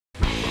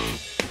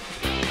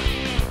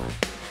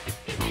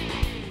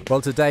Well,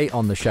 today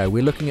on the show,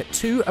 we're looking at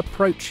two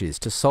approaches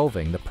to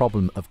solving the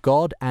problem of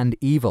God and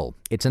evil.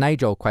 It's an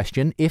age-old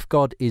question. If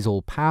God is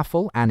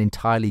all-powerful and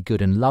entirely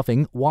good and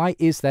loving, why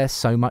is there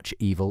so much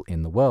evil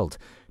in the world?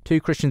 Two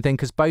Christian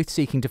thinkers both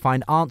seeking to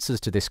find answers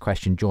to this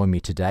question join me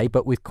today,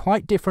 but with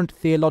quite different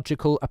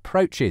theological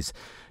approaches.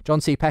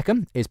 John C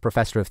Peckham is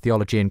Professor of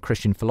Theology and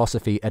Christian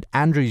Philosophy at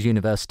Andrews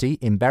University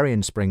in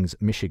Berrien Springs,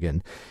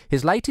 Michigan.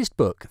 His latest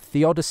book,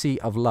 Theodicy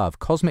of Love,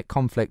 Cosmic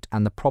Conflict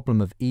and the Problem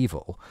of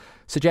Evil,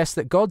 suggests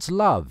that God's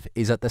love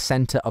is at the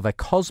centre of a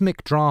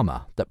cosmic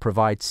drama that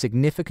provides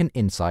significant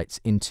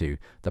insights into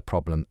the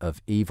problem of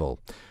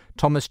evil.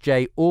 Thomas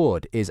Jay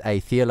Oord is a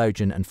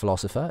theologian and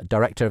philosopher,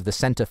 director of the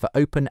Centre for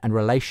Open and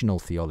Relational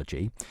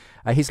Theology.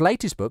 His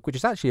latest book, which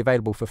is actually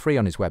available for free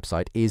on his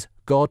website, is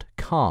God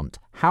Can't: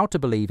 How to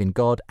Believe in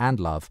God and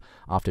Love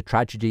After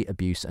Tragedy,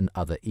 Abuse and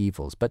Other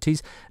Evils. But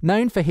he's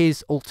known for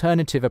his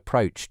alternative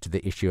approach to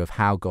the issue of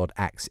how God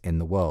acts in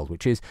the world,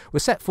 which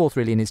was set forth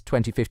really in his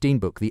 2015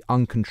 book, The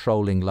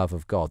Uncontrolling Love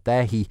of God.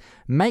 There he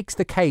makes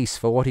the case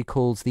for what he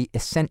calls the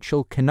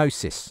essential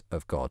kenosis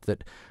of God,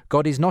 that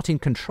God is not in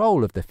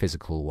control of the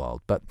physical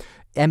world, but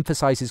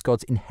emphasises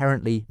God's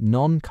inherently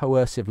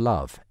non-coercive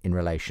love in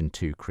relation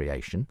to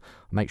creation.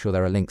 I'll make sure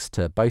there are links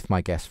to both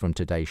my guests from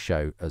today's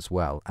show as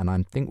well. And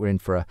I think we're in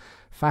for a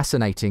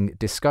fascinating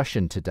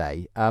discussion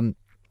today.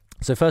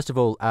 So first of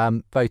all,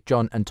 both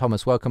John and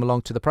Thomas, welcome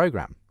along to the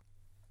programme.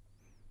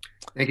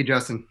 Thank you,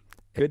 Justin.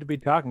 Good to be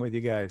talking with you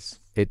guys.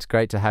 It's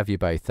great to have you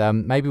both.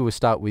 Maybe we'll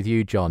start with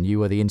you, John. You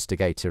were the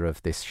instigator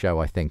of this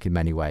show, I think, in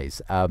many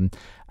ways.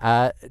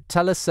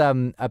 Tell us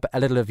a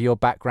little of your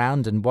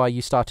background and why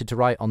you started to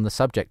write on the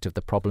subject of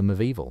the problem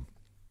of evil.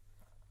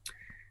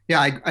 Yeah,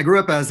 I grew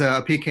up as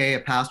a PK, a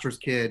pastor's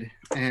kid,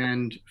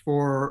 and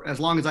for as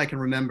long as I can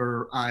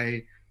remember,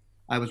 I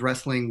was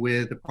wrestling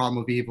with the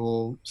problem of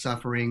evil,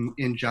 suffering,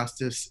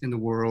 injustice in the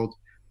world,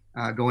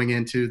 going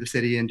into the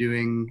city and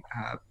doing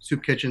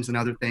soup kitchens and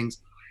other things.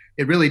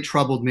 It really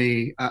troubled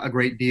me a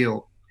great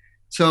deal.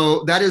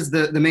 So that is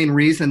the main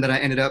reason that I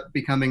ended up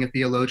becoming a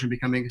theologian,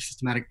 becoming a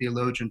systematic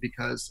theologian,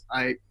 because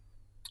I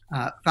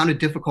found it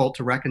difficult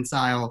to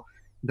reconcile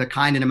the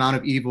kind and amount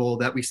of evil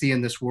that we see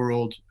in this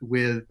world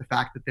with the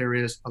fact that there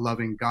is a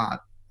loving God.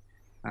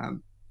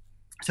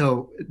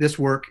 So this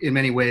work, in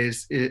many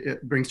ways,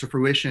 it brings to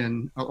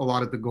fruition a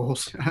lot of the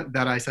goals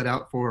that I set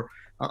out for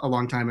a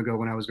long time ago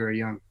when I was very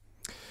young.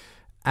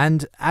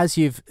 And as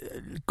you've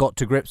got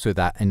to grips with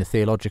that in a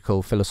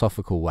theological,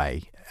 philosophical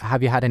way,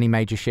 have you had any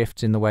major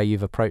shifts in the way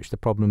you've approached the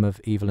problem of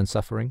evil and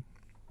suffering?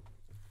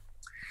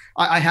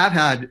 I have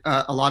had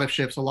a lot of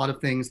shifts, a lot of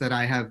things that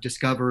I have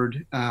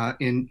discovered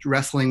in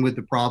wrestling with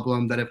the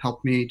problem that have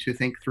helped me to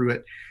think through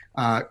it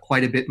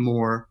quite a bit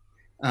more.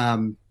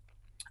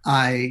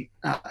 I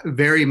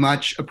very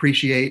much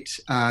appreciate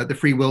the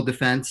free will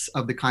defense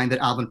of the kind that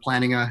Alvin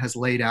Plantinga has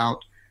laid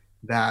out,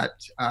 that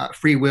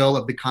free will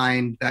of the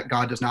kind that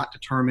God does not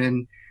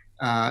determine.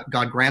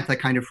 God grants that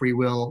kind of free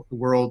will. The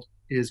world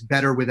is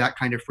better with that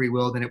kind of free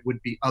will than it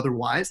would be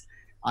otherwise.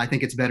 I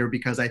think it's better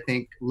because I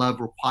think love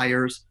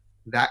requires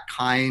that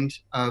kind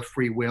of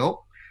free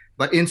will.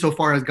 But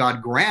insofar as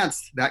God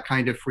grants that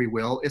kind of free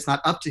will, it's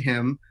not up to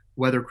him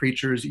whether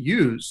creatures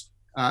use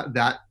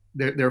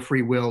their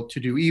free will to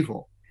do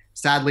evil.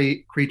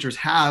 Sadly, creatures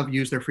have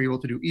used their free will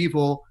to do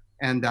evil,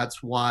 and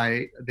that's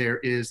why there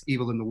is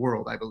evil in the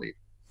world, I believe.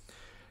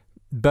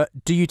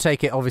 But do you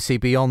take it obviously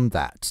beyond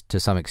that to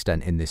some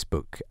extent in this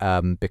book?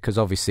 Because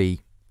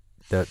obviously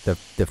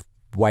the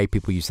way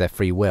people use their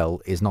free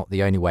will is not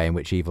the only way in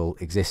which evil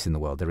exists in the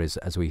world. There is,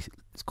 as we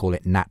call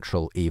it,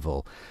 natural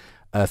evil,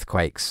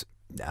 earthquakes,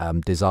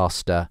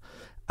 disaster,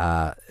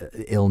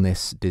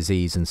 illness,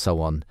 disease, and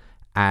so on.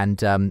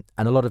 And a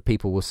lot of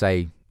people will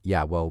say,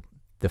 yeah, well,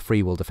 the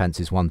free will defense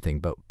is one thing,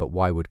 but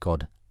why would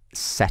God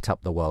set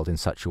up the world in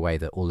such a way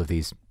that all of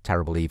these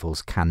terrible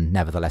evils can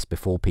nevertheless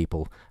befall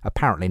people,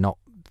 apparently not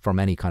from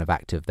any kind of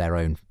act of their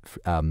own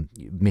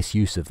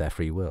misuse of their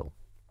free will?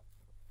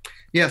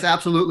 Yes,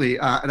 absolutely.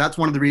 That's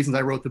one of the reasons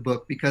I wrote the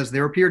book, because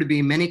there appear to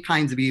be many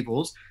kinds of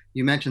evils.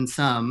 You mentioned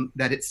some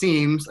that it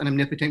seems an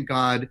omnipotent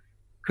God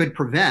could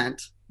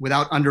prevent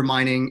without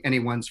undermining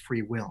anyone's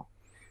free will.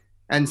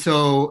 And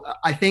so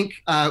I think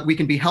we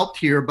can be helped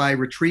here by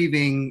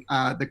retrieving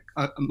the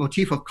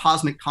motif of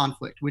cosmic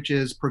conflict, which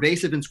is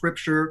pervasive in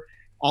Scripture,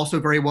 also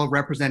very well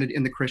represented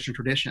in the Christian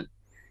tradition.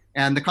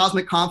 And the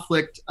cosmic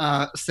conflict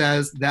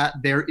says that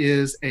there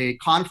is a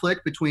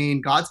conflict between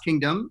God's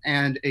kingdom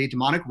and a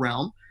demonic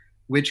realm,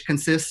 which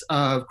consists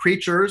of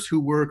creatures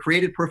who were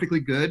created perfectly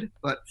good,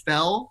 but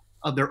fell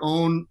of their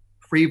own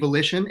free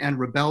volition and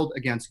rebelled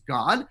against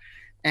God,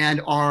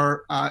 and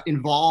are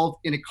involved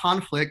in a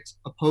conflict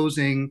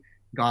opposing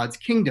God's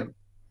kingdom.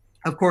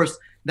 Of course,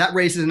 that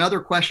raises another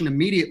question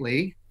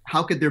immediately.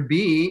 How could there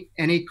be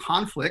any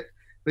conflict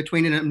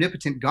between an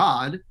omnipotent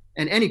God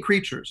and any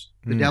creatures,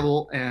 the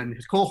devil and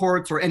his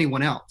cohorts, or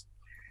anyone else?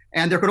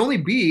 And there could only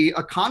be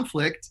a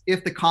conflict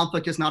if the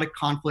conflict is not a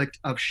conflict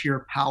of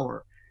sheer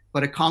power,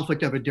 but a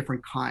conflict of a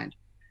different kind.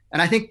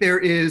 And I think there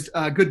is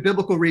a good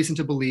biblical reason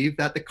to believe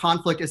that the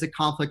conflict is a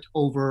conflict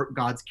over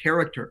God's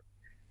character,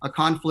 a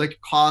conflict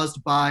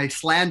caused by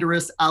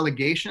slanderous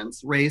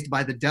allegations raised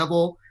by the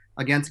devil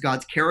against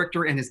God's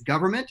character and his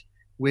government,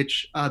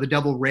 which the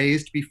devil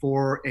raised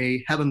before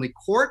a heavenly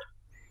court.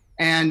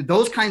 And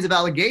those kinds of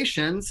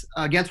allegations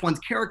against one's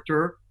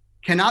character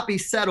cannot be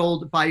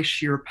settled by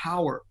sheer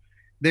power.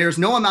 There's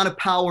no amount of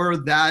power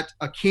that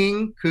a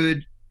king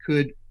could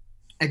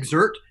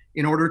exert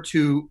in order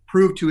to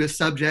prove to his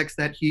subjects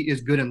that he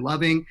is good and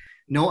loving.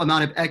 No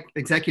amount of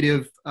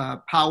executive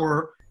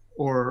power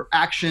or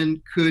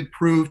action could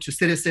prove to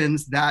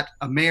citizens that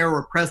a mayor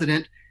or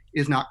president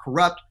is not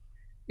corrupt.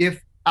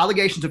 If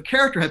allegations of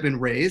character have been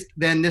raised,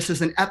 then this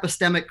is an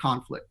epistemic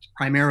conflict,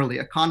 primarily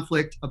a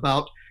conflict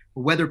about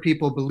whether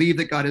people believe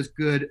that God is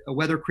good, or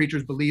whether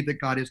creatures believe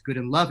that God is good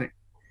and loving.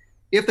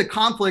 If the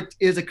conflict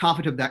is a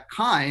conflict of that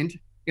kind,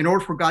 in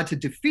order for God to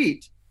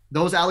defeat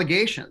those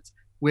allegations,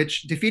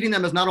 which defeating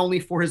them is not only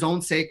for his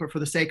own sake, but for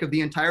the sake of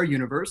the entire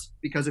universe,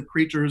 because if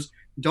creatures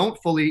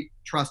don't fully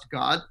trust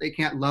God, they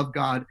can't love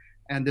God.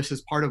 And this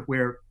is part of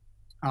where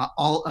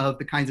all of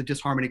the kinds of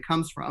disharmony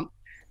comes from.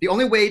 The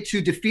only way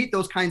to defeat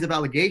those kinds of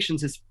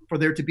allegations is for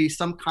there to be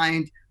some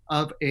kind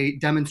of a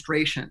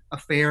demonstration, a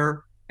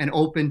fair and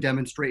open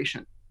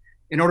demonstration.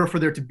 In order for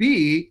there to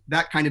be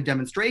that kind of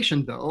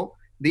demonstration, though,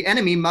 the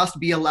enemy must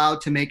be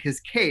allowed to make his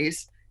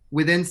case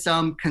within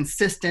some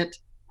consistent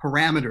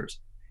parameters.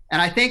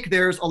 And I think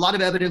there's a lot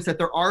of evidence that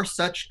there are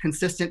such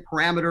consistent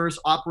parameters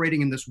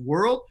operating in this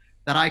world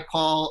that I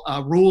call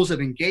rules of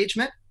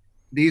engagement.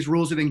 These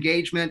rules of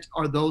engagement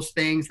are those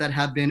things that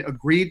have been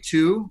agreed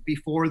to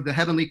before the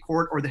heavenly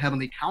court or the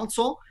heavenly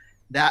council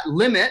that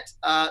limit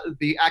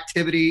the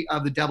activity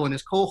of the devil and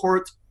his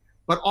cohorts,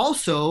 but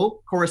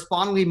also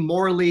correspondingly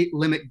morally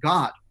limit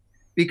God.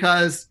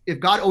 Because if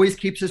God always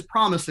keeps his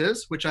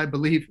promises, which I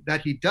believe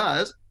that he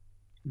does,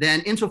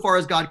 then insofar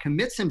as God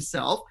commits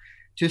himself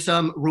to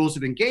some rules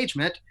of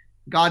engagement,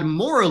 God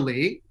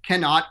morally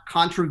cannot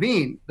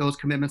contravene those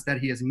commitments that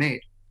he has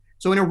made.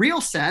 So in a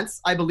real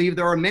sense, I believe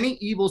there are many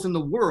evils in the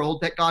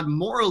world that God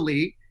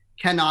morally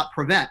cannot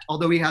prevent.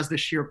 Although he has the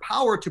sheer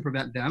power to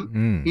prevent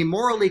them, he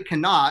morally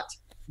cannot,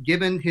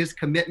 given his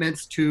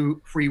commitments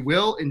to free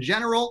will in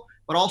general,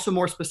 but also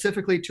more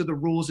specifically to the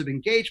rules of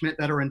engagement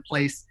that are in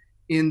place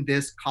in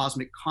this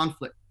cosmic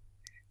conflict.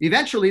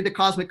 Eventually, the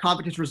cosmic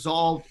conflict is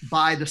resolved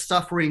by the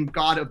suffering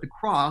God of the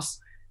cross.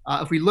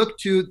 If we look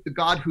to the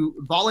God who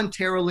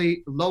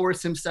voluntarily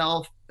lowers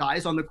himself,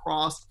 dies on the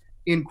cross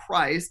in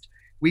Christ,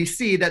 we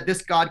see that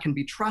this God can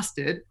be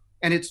trusted.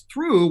 And it's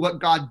through what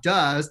God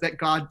does that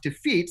God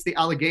defeats the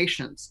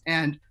allegations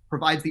and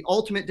provides the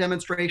ultimate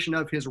demonstration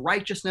of his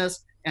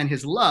righteousness and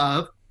his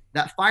love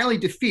that finally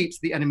defeats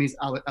the enemy's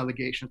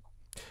allegation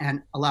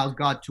and allows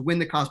God to win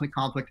the cosmic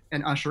conflict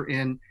and usher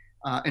in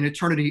an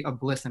eternity of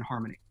bliss and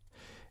harmony.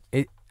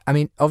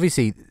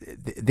 Obviously,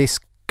 this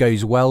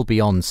goes well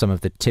beyond some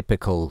of the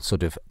typical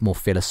sort of more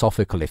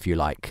philosophical, if you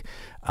like,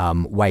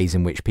 ways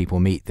in which people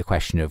meet the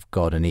question of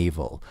God and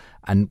evil.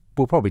 And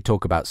we'll probably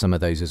talk about some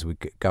of those as we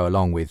go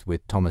along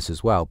with Thomas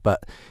as well.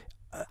 But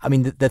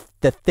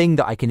the thing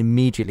that I can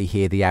immediately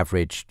hear the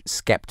average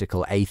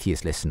skeptical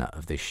atheist listener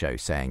of this show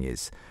saying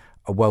is,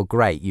 well,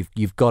 great,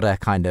 you've got a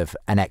kind of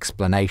an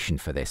explanation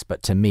for this,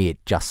 but to me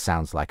it just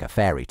sounds like a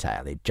fairy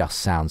tale. It just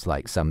sounds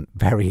like some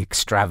very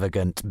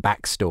extravagant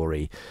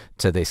backstory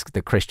to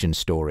the Christian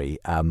story,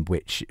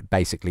 which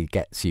basically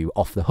gets you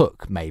off the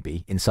hook,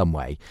 maybe in some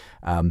way.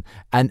 And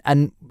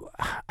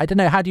I don't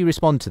know, how do you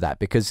respond to that?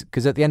 Because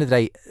at the end of the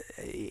day,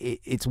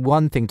 it's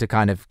one thing to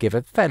kind of give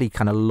a fairly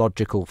kind of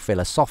logical,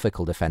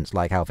 philosophical defense,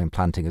 like Alvin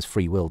Plantinga's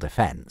free will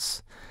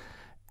defense,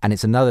 and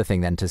it's another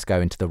thing then to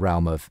go into the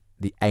realm of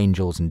the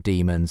angels and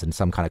demons and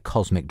some kind of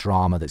cosmic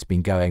drama that's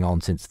been going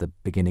on since the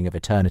beginning of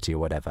eternity or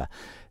whatever.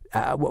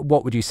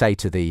 What would you say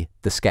to the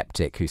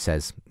skeptic who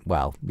says,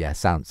 well, yeah,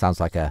 sounds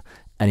like an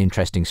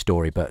interesting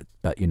story, but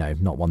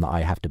not one that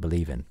I have to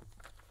believe in?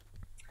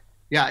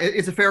 Yeah,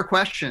 it's a fair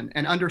question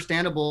and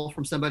understandable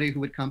from somebody who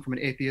would come from an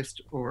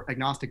atheist or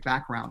agnostic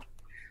background.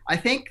 I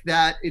think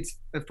that it's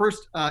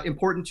first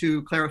important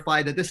to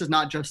clarify that this is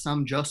not just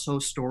some just-so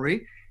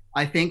story.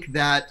 I think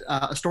that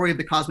a story of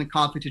the cosmic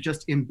conflict is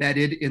just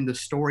embedded in the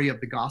story of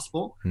the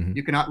gospel. Mm-hmm.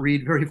 You cannot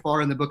read very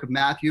far in the book of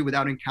Matthew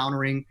without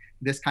encountering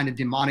this kind of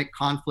demonic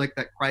conflict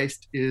that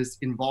Christ is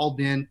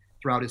involved in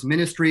throughout his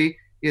ministry.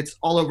 It's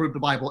all over the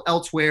Bible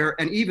elsewhere,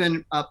 and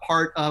even a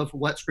part of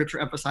what Scripture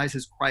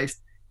emphasizes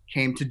Christ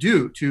came to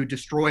do, to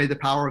destroy the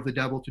power of the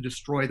devil, to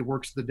destroy the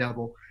works of the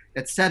devil,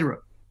 etc.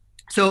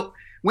 So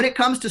when it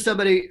comes to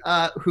somebody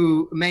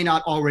who may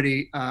not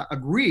already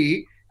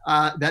agree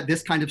that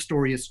this kind of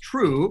story is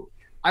true,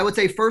 I would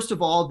say, first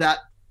of all, that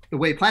the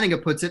way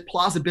Plantinga puts it,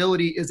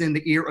 plausibility is in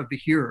the ear of the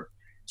hearer.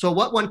 So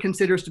what one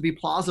considers to be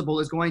plausible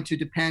is going to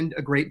depend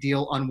a great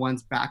deal on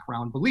one's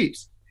background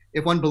beliefs.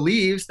 If one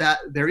believes that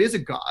there is a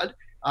God,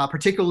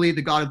 particularly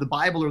the God of the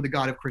Bible or the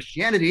God of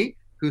Christianity,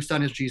 whose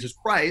son is Jesus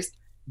Christ,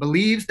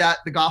 believes that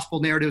the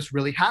gospel narratives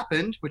really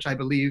happened, which I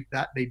believe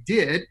that they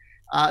did,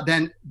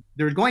 then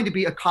there's going to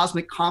be a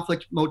cosmic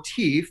conflict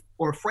motif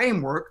or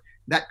framework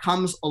that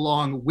comes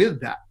along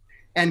with that.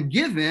 And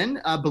given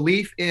a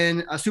belief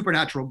in a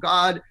supernatural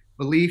God,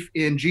 belief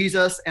in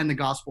Jesus and the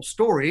gospel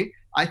story,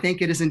 I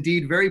think it is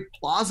indeed very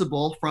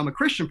plausible from a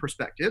Christian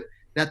perspective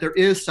that there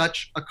is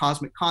such a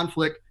cosmic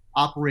conflict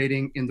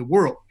operating in the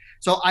world.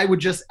 So I would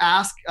just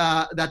ask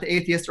that the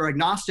atheist or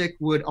agnostic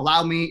would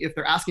allow me, if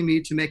they're asking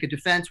me to make a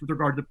defense with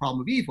regard to the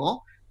problem of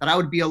evil, that I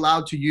would be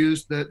allowed to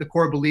use the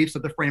core beliefs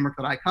of the framework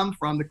that I come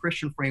from, the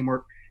Christian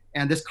framework.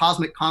 And this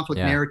cosmic conflict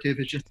narrative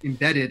is just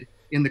embedded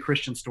in the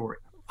Christian story.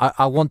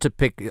 I want to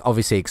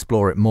obviously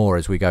explore it more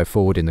as we go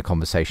forward in the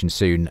conversation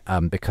soon,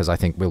 because I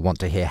think we'll want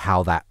to hear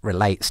how that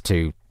relates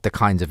to the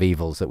kinds of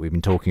evils that we've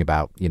been talking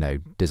about,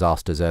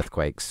 disasters,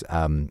 earthquakes,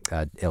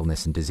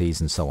 illness and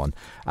disease and so on.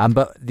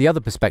 But the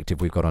other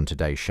perspective we've got on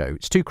today's show,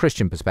 it's two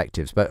Christian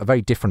perspectives, but a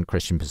very different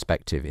Christian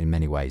perspective in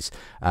many ways,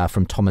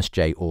 from Thomas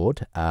Jay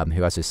Oord,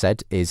 who, as I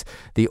said, is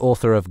the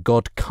author of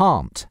God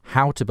Can't,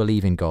 How to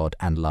Believe in God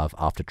and Love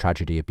After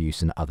Tragedy,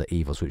 Abuse and Other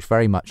Evils, which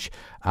very much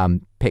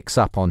picks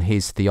up on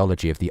his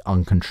theology of the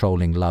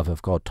uncontrolling love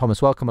of God.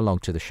 Thomas, welcome along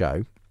to the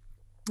show.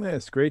 Yeah,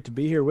 it's great to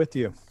be here with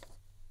you.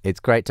 It's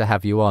great to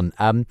have you on.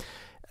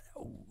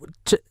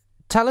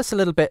 Tell us a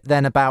little bit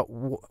then about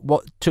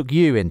what took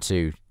you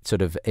into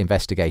sort of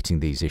investigating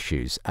these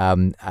issues.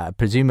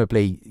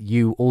 Presumably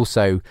you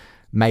also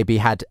maybe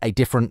had a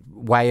different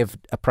way of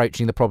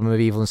approaching the problem of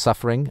evil and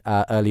suffering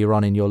earlier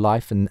on in your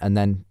life, and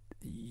then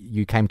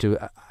you came to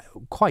a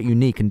quite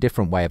unique and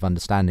different way of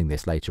understanding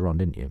this later on,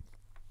 didn't you?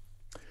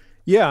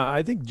 Yeah,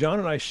 I think John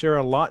and I share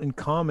a lot in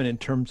common in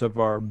terms of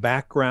our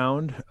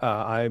background.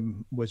 I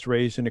was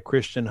raised in a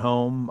Christian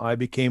home. I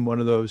became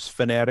one of those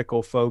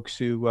fanatical folks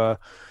who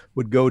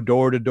would go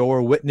door to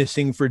door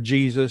witnessing for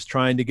Jesus,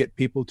 trying to get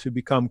people to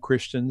become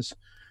Christians.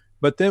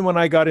 But then when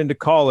I got into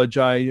college,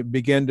 I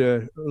began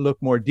to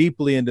look more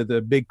deeply into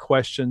the big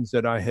questions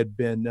that I had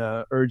been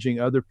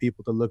urging other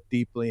people to look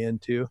deeply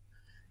into,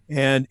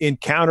 and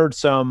encountered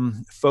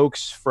some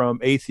folks from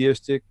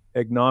atheistic,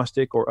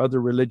 agnostic, or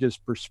other religious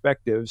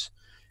perspectives,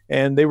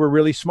 and they were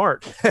really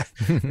smart.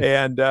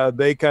 And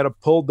they kind of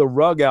pulled the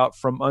rug out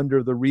from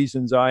under the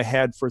reasons I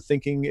had for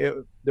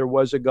thinking there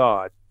was a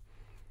God.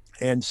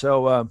 And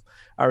so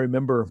I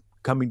remember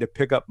coming to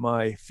pick up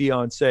my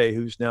fiance,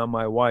 who's now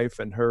my wife,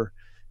 and her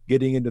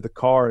getting into the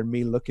car and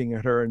me looking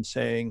at her and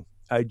saying,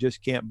 I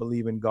just can't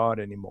believe in God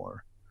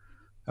anymore.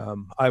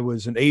 I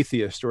was an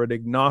atheist or an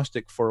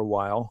agnostic for a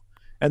while.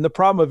 And the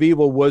problem of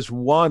evil was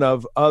one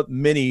of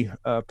many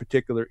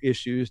particular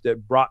issues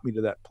that brought me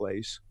to that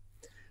place.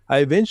 I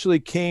eventually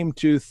came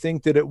to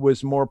think that it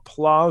was more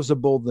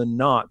plausible than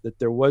not that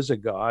there was a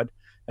God.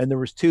 And there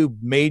was two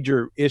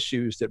major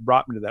issues that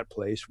brought me to that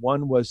place.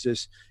 One was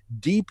this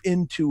deep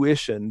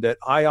intuition that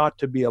I ought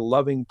to be a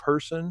loving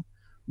person,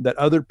 that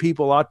other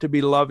people ought to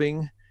be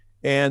loving,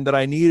 and that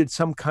I needed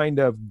some kind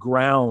of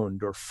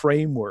ground or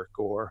framework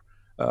or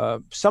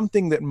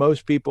something that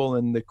most people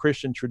in the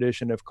Christian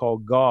tradition have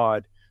called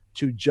God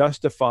to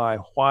justify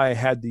why I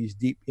had these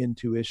deep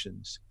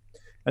intuitions.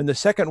 And the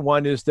second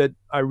one is that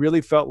I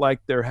really felt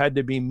like there had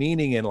to be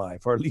meaning in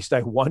life, or at least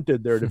I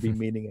wanted there to be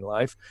meaning in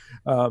life.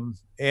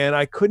 And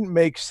I couldn't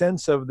make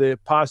sense of the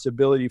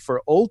possibility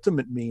for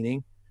ultimate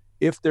meaning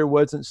if there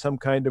wasn't some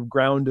kind of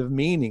ground of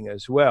meaning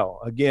as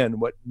well. Again,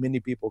 what many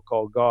people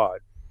call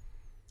God.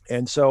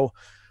 And so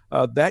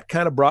that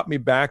kind of brought me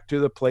back to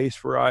the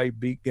place where I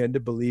began to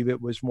believe it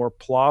was more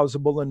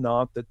plausible than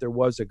not that there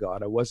was a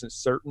God. I wasn't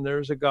certain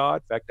there's a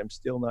God. In fact, I'm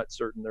still not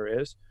certain there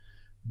is.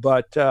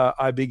 But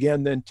I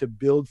began then to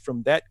build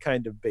from that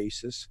kind of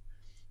basis.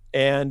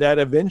 And that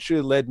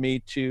eventually led me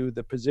to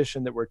the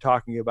position that we're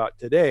talking about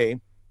today,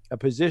 a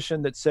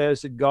position that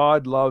says that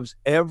God loves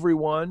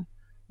everyone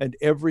and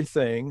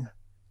everything,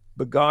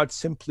 but God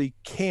simply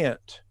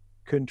can't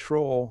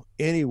control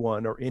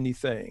anyone or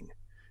anything.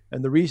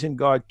 And the reason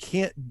God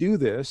can't do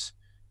this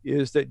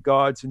is that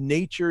God's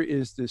nature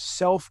is this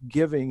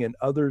self-giving and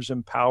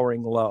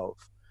others-empowering love.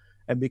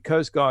 And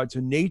because God's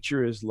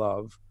nature is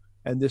love,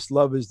 and this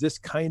love is this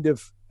kind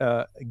of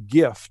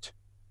gift,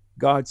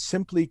 God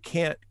simply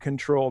can't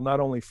control not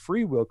only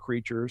free will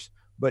creatures,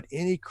 but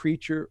any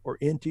creature or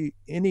any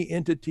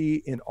entity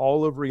in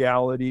all of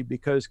reality,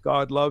 because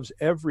God loves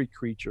every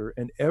creature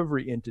and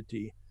every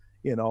entity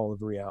in all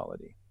of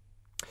reality.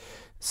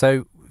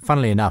 So,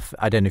 funnily enough,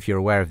 I don't know if you're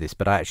aware of this,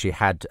 but I actually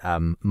had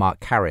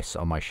Mark Harris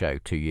on my show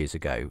 2 years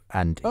ago,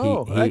 and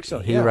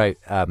he wrote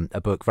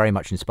a book very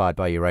much inspired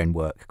by your own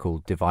work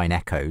called Divine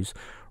Echoes,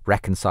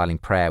 Reconciling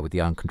Prayer with the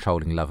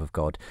Uncontrolling Love of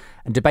God,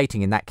 and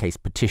debating in that case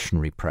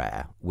petitionary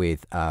prayer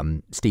with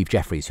Steve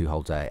Jeffries, who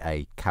holds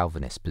a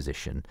Calvinist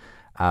position.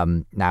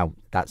 Now,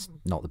 that's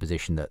not the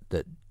position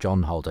that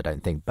John holds, I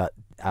don't think, but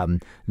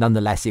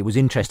nonetheless, it was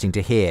interesting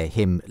to hear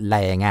him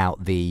laying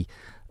out the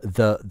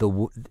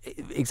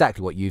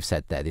exactly what you've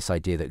said there, this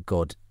idea that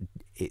God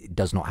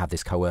does not have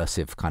this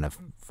coercive kind of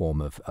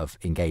form of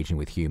engaging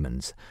with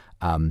humans.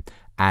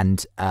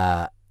 And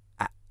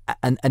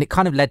And it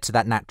kind of led to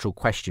that natural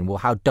question, well,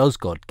 how does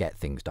God get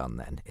things done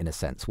then, in a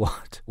sense?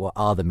 What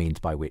are the means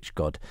by which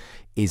God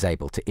is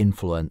able to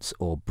influence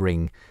or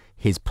bring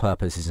his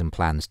purposes and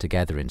plans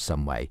together in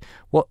some way?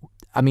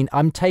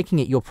 I'm taking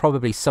it you're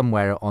probably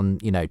somewhere on,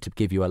 to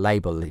give you a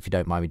label, if you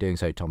don't mind me doing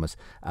so, Thomas,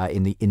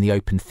 in the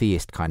open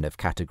theist kind of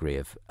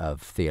category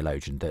of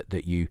theologian,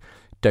 that you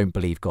don't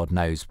believe God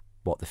knows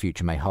what the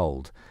future may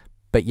hold.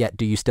 But yet,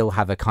 do you still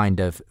have a kind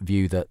of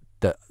view that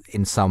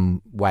in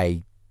some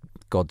way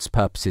God's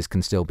purposes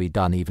can still be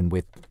done, even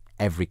with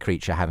every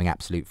creature having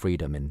absolute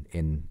freedom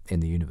in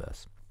the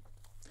universe?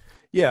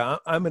 Yeah,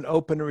 I'm an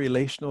open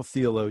relational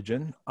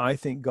theologian. I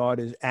think God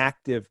is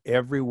active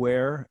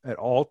everywhere at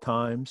all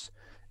times,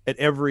 at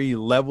every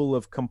level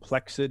of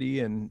complexity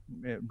and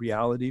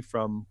reality,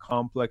 from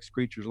complex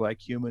creatures like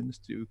humans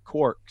to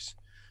quarks.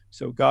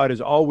 So God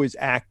is always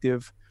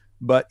active,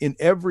 but in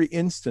every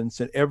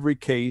instance, in every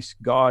case,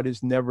 God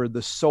is never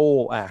the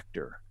sole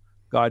actor.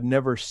 God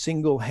never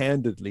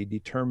single-handedly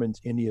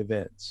determines any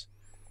events.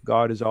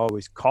 God is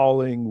always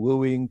calling,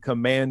 wooing,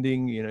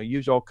 commanding,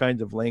 use all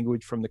kinds of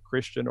language from the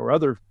Christian or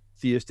other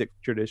theistic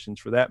traditions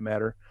for that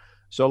matter,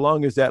 so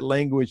long as that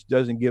language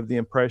doesn't give the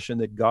impression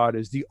that God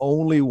is the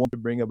only one to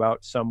bring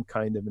about some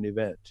kind of an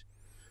event.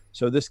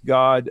 So this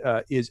God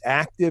is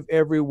active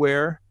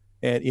everywhere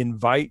and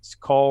invites,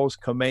 calls,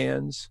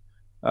 commands.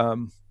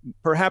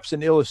 Perhaps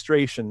an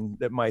illustration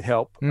that might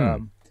help.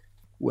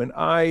 When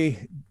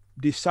I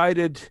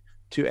decided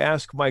to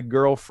ask my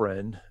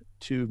girlfriend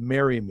to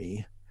marry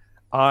me,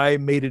 I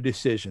made a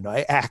decision.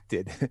 I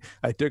acted.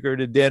 I took her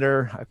to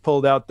dinner. I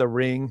pulled out the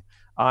ring.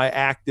 I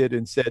acted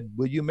and said,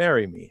 "Will you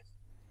marry me?"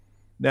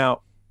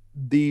 Now,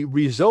 the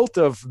result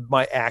of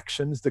my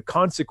actions, the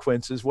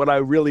consequences, what I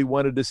really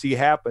wanted to see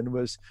happen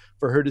was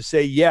for her to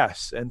say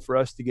yes and for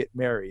us to get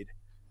married.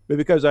 But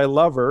because I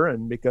love her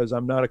and because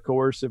I'm not a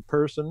coercive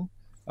person,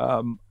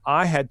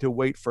 I had to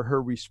wait for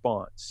her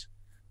response.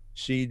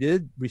 She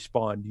did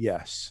respond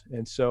yes.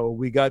 And so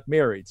we got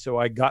married. So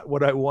I got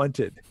what I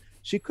wanted.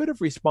 She could have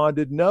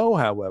responded no,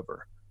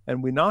 however,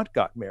 and we not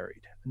got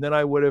married. And then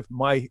I would have,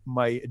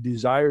 my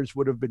desires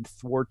would have been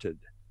thwarted.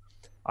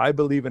 I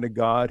believe in a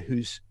God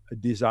whose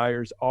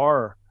desires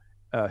are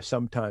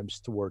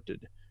sometimes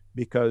thwarted,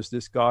 because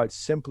this God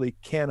simply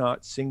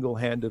cannot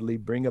single-handedly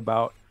bring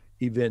about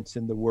events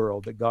in the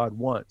world that God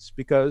wants,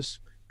 because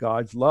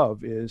God's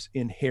love is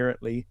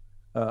inherently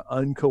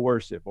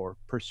uncoercive or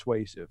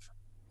persuasive.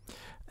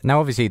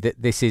 Now, obviously,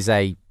 this is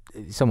a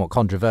somewhat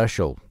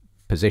controversial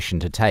position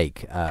to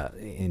take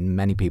in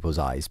many people's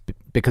eyes,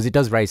 because it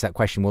does raise that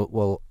question.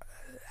 Well,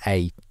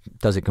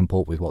 does it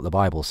comport with what the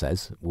Bible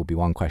says? Will be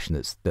one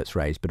question that's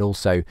raised, but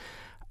also,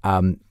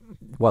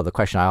 the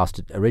question I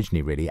asked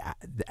originally, really,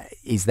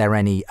 is there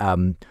any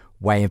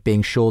way of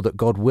being sure that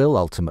God will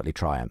ultimately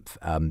triumph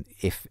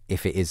if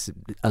it is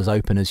as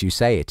open as you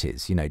say it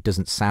is? It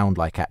doesn't sound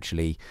like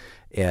actually,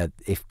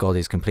 if God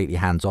is completely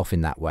hands off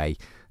in that way,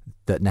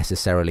 that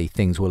necessarily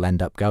things will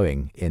end up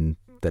going in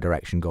the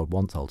direction God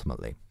wants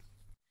ultimately.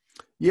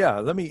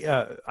 Yeah,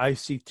 I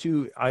see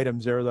two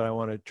items there that I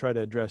want to try to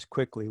address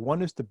quickly.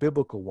 One is the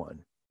biblical one.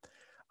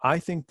 I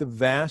think the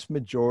vast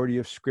majority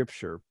of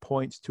Scripture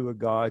points to a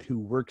God who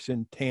works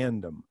in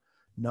tandem,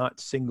 not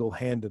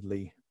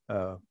single-handedly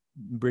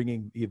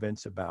bringing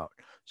events about.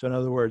 So in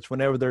other words,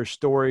 whenever there's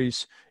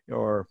stories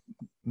or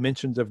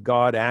mentions of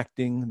God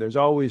acting, there's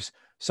always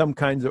some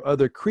kinds of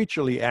other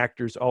creaturely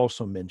actors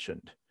also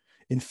mentioned.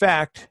 In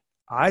fact,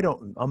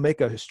 I'll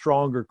make a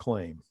stronger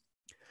claim.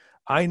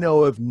 I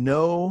know of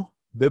no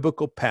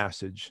biblical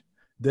passage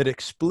that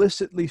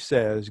explicitly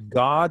says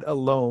God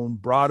alone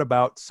brought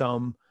about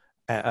some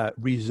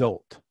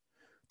result.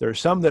 There are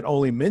some that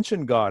only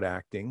mention God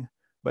acting,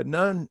 but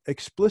none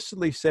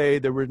explicitly say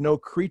there were no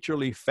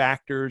creaturely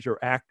factors or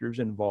actors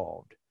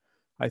involved.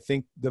 I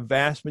think the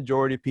vast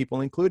majority of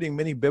people, including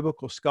many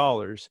biblical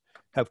scholars,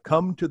 have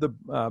come to the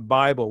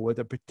Bible with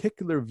a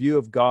particular view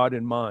of God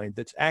in mind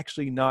that's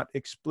actually not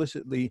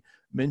explicitly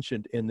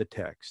mentioned in the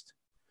text.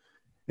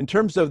 In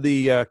terms of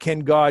the can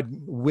God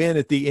win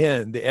at the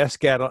end, the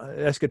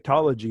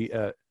eschatology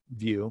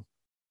view,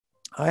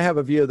 I have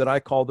a view that I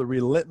call the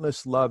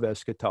relentless love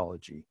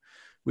eschatology,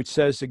 which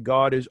says that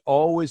God is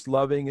always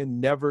loving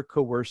and never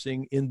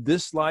coercing in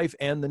this life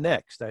and the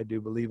next. I do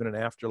believe in an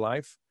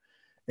afterlife.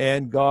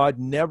 And God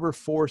never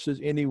forces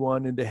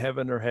anyone into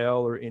heaven or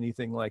hell or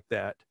anything like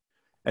that.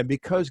 And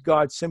because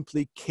God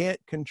simply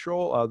can't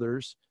control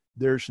others,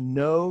 there's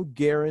no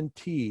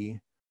guarantee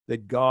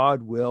that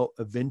God will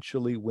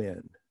eventually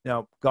win.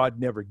 Now, God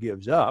never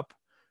gives up,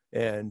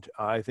 and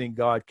I think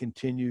God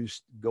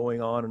continues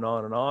going on and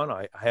on and on.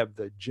 I have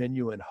the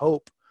genuine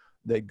hope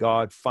that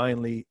God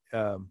finally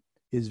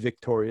is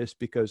victorious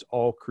because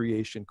all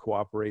creation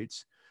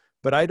cooperates.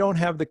 But I don't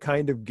have the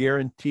kind of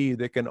guarantee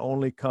that can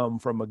only come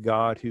from a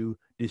God who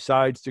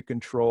decides to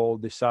control,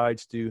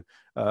 decides to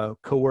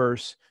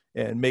coerce,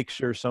 and make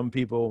sure some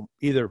people,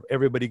 either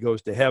everybody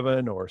goes to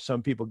heaven or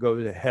some people go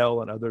to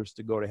hell and others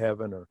to go to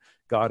heaven, or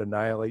God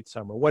annihilates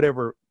some, or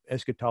whatever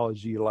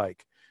eschatology you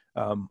like.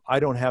 I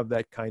don't have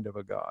that kind of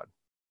a God.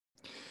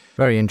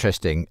 Very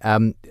interesting.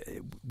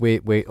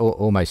 We're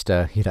almost,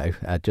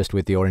 just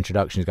with your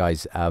introductions,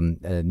 guys,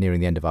 nearing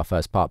the end of our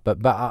first part.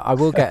 But I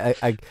will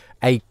get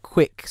a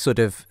quick sort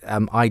of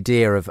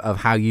idea of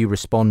how you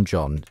respond,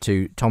 John,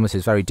 to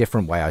Thomas's very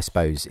different way, I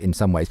suppose, in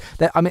some ways.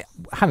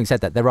 Having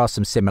said that, there are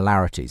some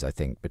similarities, I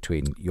think,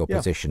 between your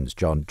positions,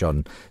 John.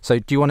 So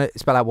do you want to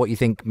spell out what you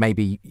think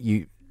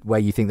where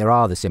you think there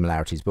are the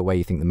similarities, but where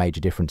you think the major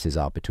differences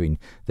are between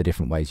the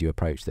different ways you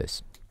approach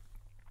this?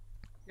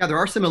 Yeah, there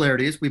are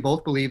similarities. We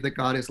both believe that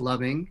God is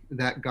loving,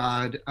 that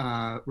God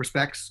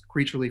respects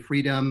creaturely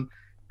freedom.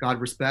 God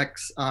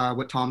respects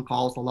what Tom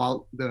calls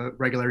the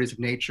regularities of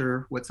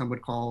nature, what some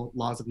would call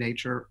laws of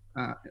nature,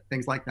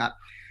 things like that.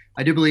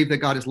 I do believe that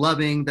God is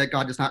loving, that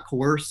God does not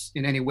coerce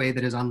in any way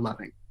that is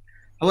unloving.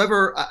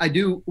 However, I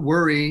do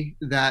worry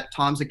that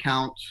Tom's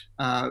account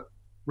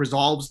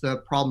resolves the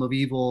problem of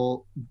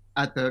evil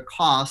at the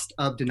cost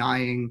of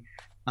denying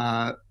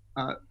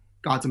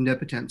God's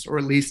omnipotence, or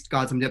at least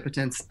God's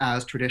omnipotence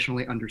as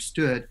traditionally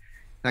understood,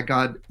 that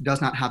God does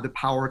not have the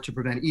power to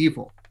prevent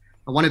evil.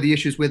 One of the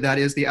issues with that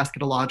is the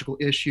eschatological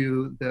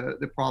issue,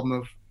 the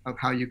problem of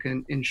how you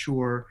can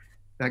ensure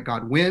that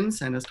God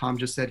wins. And as Tom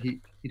just said, he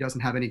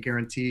doesn't have any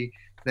guarantee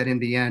that in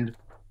the end,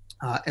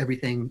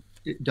 everything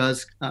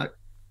does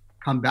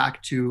come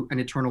back to an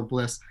eternal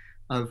bliss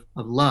of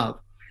love.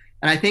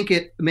 And I think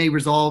it may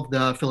resolve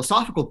the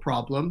philosophical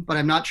problem, but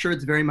I'm not sure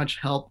it's very much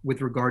help with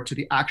regard to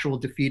the actual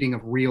defeating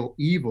of real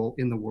evil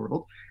in the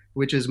world,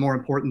 which is more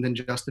important than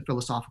just the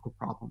philosophical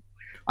problem.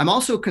 I'm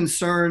also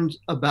concerned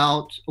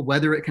about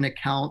whether it can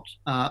account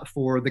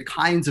for the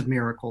kinds of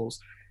miracles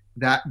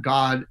that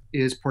God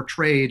is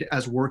portrayed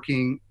as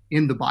working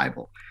in the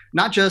Bible.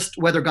 Not just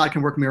whether God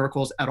can work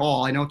miracles at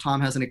all. I know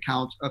Tom has an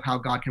account of how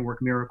God can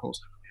work miracles.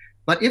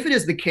 But if it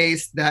is the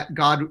case that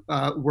God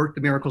worked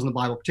the miracles in the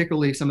Bible,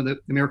 particularly some of the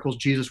miracles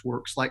Jesus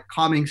works, like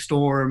calming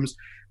storms,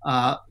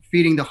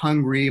 feeding the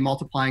hungry,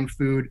 multiplying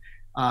food,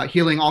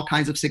 healing all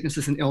kinds of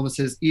sicknesses and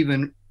illnesses,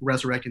 even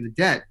resurrecting the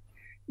dead.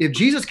 If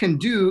Jesus can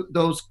do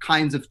those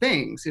kinds of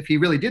things, if he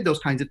really did those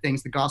kinds of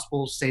things, the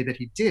Gospels say that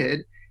he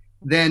did,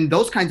 then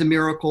those kinds of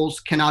miracles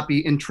cannot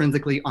be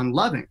intrinsically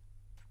unloving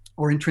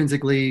or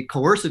intrinsically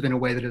coercive in a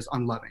way that is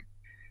unloving.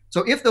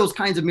 So if those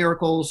kinds of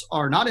miracles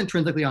are not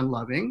intrinsically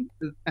unloving,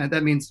 and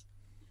that means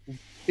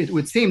it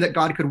would seem that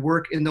God could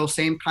work in those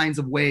same kinds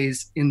of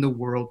ways in the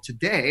world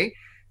today,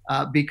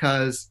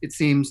 because it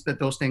seems that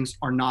those things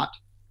are not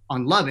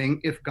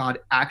unloving if God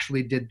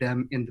actually did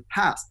them in the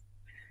past.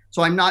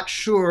 So I'm not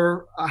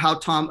sure how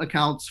Tom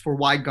accounts for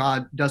why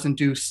God doesn't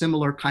do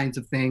similar kinds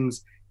of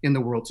things in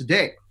the world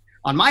today.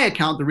 On my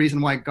account, the reason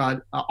why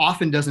God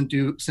often doesn't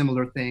do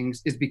similar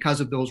things is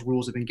because of those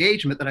rules of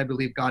engagement that I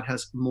believe God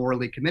has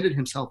morally committed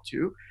himself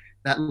to,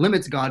 that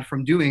limits God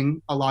from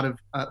doing a lot of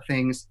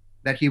things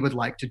that he would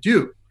like to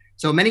do.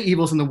 So many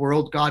evils in the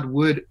world God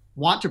would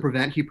want to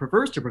prevent, he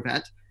prefers to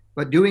prevent,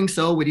 but doing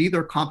so would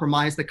either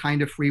compromise the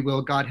kind of free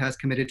will God has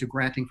committed to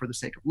granting for the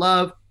sake of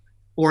love,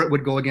 or it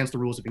would go against the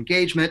rules of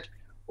engagement,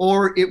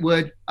 or it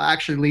would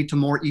actually lead to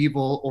more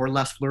evil or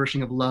less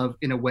flourishing of love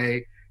in a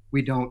way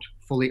we don't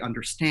fully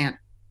understand.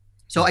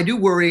 So I do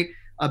worry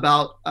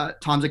about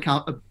Tom's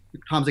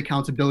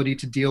account's ability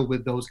to deal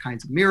with those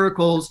kinds of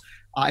miracles.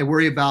 I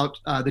worry about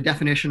the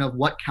definition of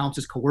what counts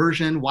as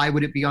coercion. Why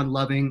would it be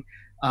unloving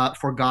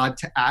for God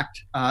to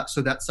act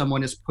so that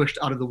someone is pushed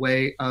out of the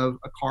way of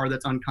a car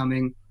that's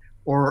oncoming,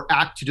 or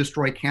act to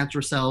destroy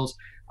cancer cells?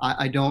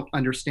 I don't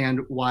understand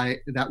why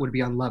that would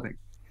be unloving.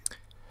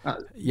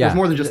 There's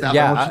more than just that.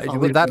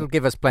 That'll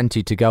give us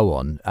plenty to go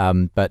on.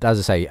 But as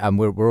I say,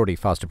 we're already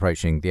fast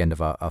approaching the end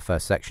of our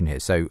first section here.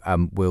 So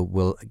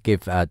we'll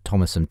give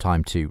Thomas some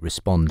time to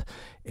respond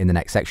in the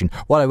next section.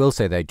 What I will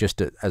say, though,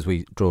 just as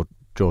we draw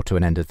to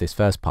an end of this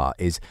first part,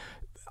 is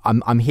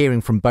I'm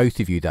hearing from both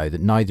of you, though, that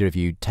neither of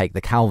you take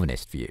the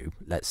Calvinist view,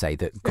 let's say,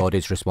 that God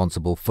is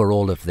responsible for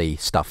all of the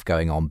stuff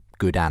going on,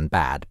 good and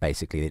bad.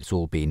 Basically, it's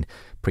all been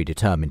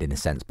predetermined, in a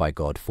sense, by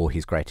God for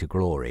his greater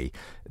glory.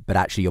 But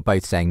actually, you're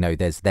both saying, no,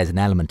 there's an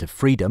element of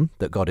freedom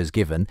that God has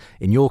given.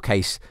 In your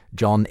case,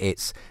 John,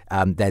 it's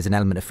there's an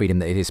element of freedom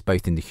that it is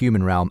both in the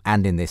human realm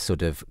and in this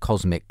sort of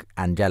cosmic,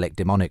 angelic,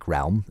 demonic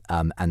realm.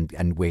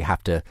 And we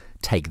have to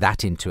take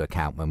that into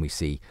account when we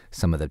see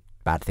some of the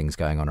bad things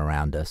going on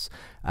around us.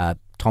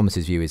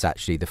 Thomas's view is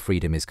actually the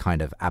freedom is kind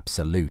of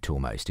absolute,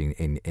 almost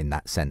in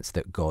that sense,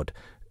 that God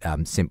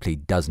simply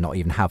does not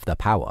even have the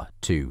power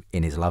to,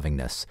 in his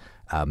lovingness,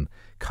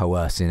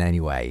 coerce in any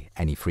way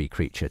any free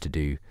creature to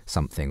do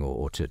something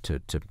or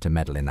to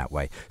meddle in that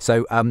way.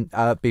 So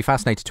be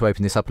fascinated to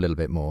open this up a little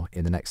bit more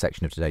in the next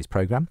section of today's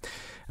programme.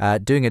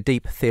 Doing a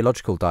deep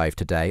theological dive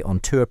today on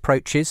two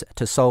approaches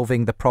to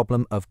solving the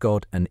problem of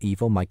God and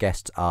evil. My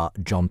guests are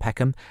John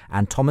Peckham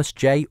and Thomas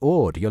Jay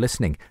Oord. You're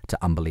listening to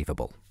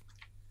Unbelievable.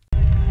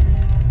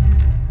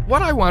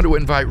 What I want to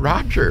invite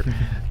Roger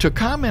to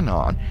comment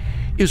on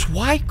is,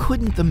 why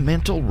couldn't the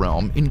mental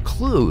realm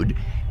include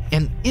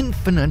an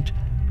infinite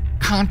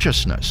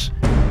consciousness?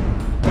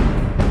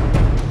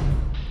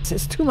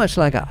 It's too much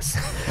like us.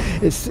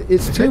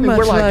 It's too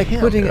much like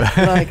putting it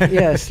like,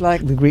 yes,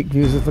 like the Greek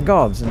views of the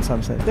gods in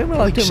some sense. They were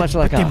like too much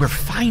like but us. They were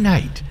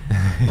finite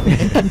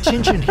and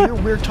contingent. Here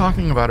we're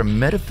talking about a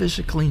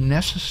metaphysically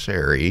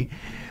necessary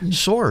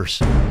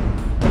source.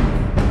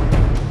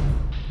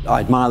 I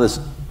admire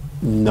this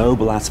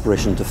noble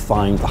aspiration to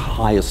find the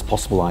highest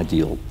possible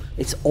ideal.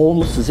 It's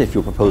almost as if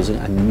you're proposing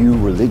a new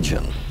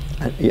religion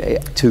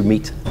to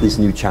meet this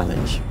new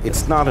challenge.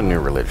 It's not a new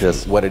religion.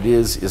 Yes. What it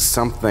is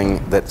something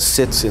that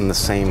sits in the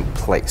same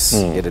place.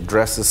 It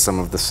addresses some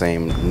of the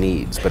same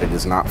needs, but it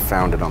is not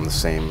founded on the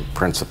same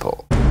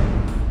principle.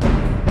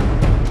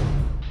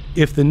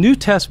 If the New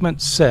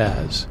Testament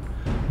says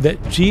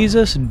that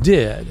Jesus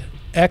did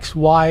X,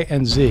 Y,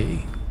 and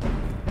Z,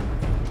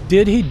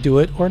 did he do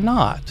it or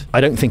not?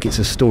 I don't think it's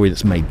a story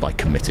that's made by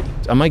committee.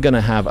 Am I going to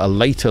have a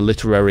later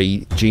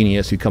literary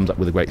genius who comes up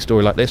with a great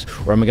story like this?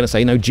 Or am I going to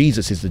say, no,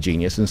 Jesus is the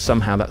genius, and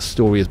somehow that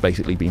story has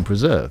basically been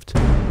preserved?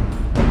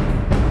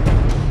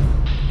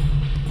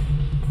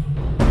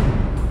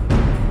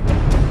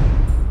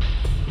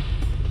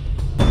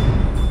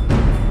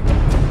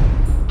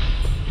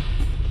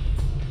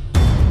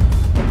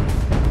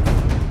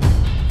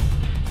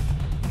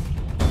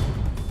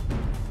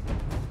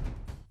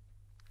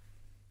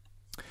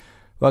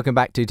 Welcome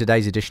back to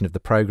today's edition of the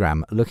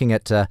programme, looking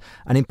at an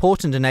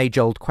important and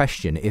age-old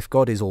question. If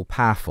God is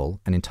all-powerful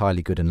and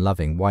entirely good and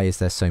loving, why is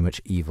there so much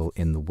evil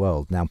in the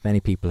world? Now, many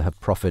people have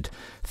proffered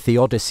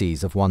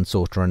theodicies of one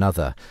sort or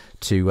another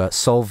to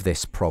solve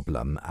this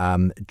problem.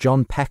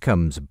 John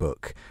Peckham's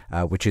book,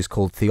 which is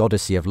called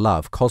Theodicy of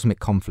Love, Cosmic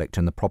Conflict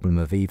and the Problem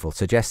of Evil,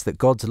 suggests that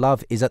God's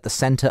love is at the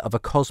centre of a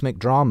cosmic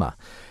drama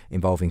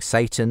involving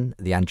Satan,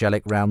 the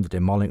angelic realm, the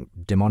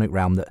demonic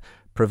realm, that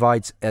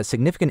provides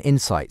significant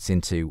insights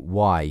into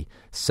why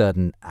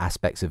certain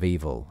aspects of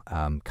evil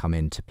come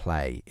into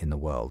play in the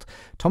world.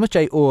 Thomas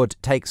Jay Oord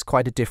takes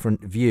quite a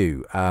different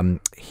view.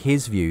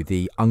 His view,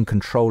 the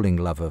uncontrolling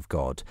love of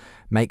God,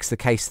 makes the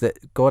case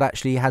that God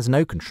actually has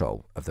no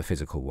control of the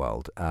physical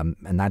world,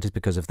 and that is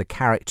because of the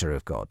character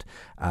of God,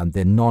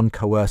 the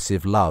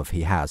non-coercive love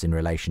he has in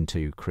relation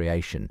to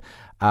creation.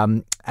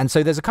 And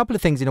so there's a couple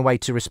of things in a way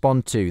to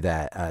respond to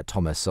there,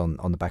 Thomas,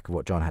 on the back of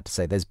what John had to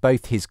say. There's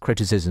both his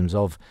criticisms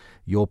of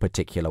your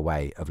particular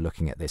way of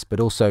looking at this, but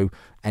also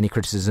any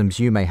criticisms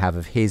you may have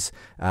of his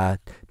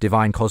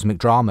divine cosmic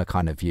drama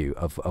kind of view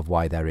of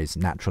why there is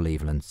natural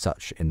evil and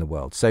such in the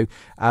world. So,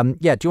 do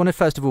you want to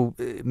first of all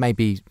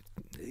maybe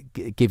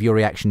give your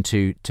reaction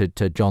to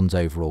John's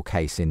overall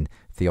case in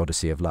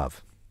Theodicy of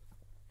Love?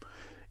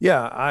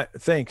 Yeah,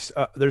 thanks.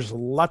 There's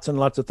lots and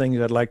lots of things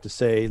I'd like to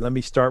say. Let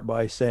me start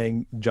by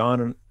saying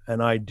John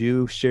and I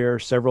do share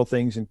several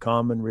things in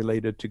common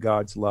related to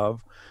God's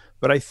love.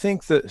 But I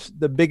think that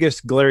the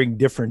biggest glaring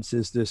difference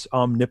is this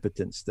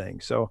omnipotence thing.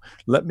 So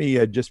let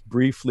me just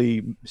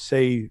briefly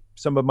say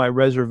some of my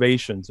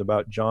reservations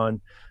about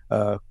John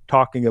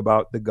talking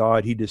about the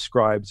God he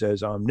describes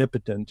as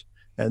omnipotent,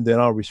 and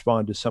then I'll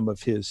respond to some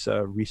of his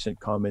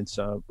recent comments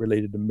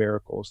related to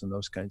miracles and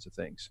those kinds of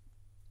things.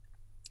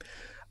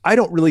 I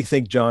don't really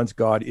think John's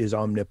God is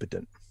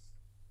omnipotent.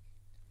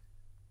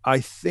 I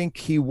think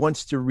he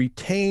wants to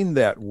retain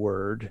that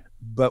word,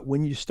 but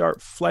when you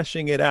start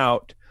fleshing it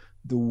out,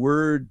 the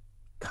word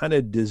kind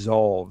of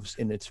dissolves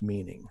in its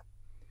meaning.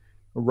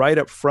 Right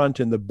up front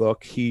in the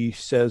book, he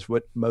says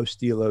what most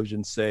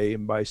theologians say,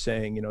 and by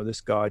saying,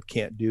 this God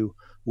can't do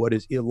what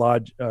is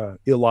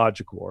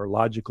illogical or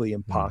logically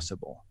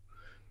impossible.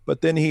 But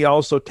then he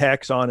also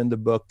tacks on in the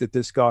book that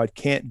this God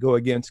can't go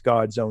against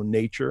God's own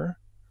nature,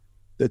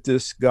 that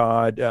this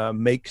God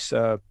makes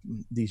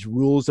these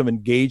rules of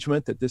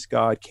engagement that this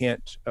God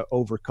can't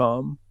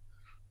overcome,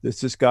 that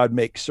this God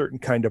makes certain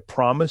kind of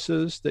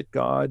promises that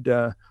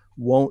God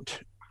won't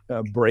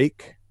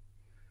break.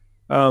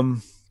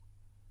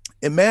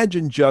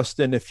 Imagine,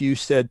 Justin, if you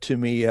said to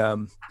me,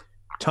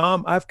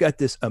 Tom, I've got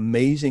this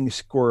amazing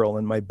squirrel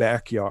in my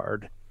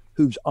backyard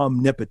who's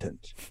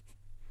omnipotent.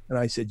 And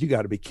I said, you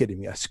got to be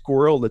kidding me. A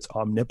squirrel that's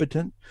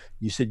omnipotent?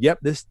 You said, yep,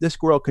 this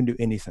squirrel can do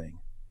anything.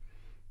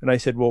 And I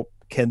said, well,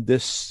 can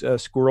this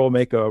squirrel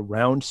make a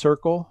round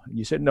circle? And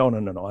you said, no.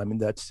 I mean,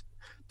 that's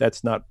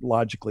not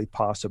logically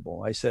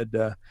possible. I said,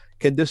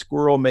 can this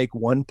squirrel make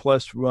 1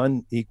 +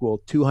 1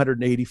 =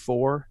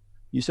 284?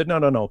 You said,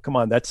 no, come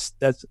on, that's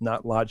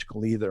not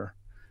logical either.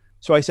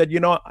 So I said,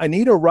 I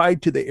need a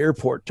ride to the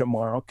airport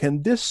tomorrow.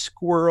 Can this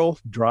squirrel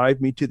drive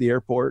me to the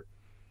airport?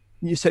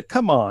 And you said,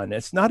 come on,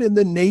 it's not in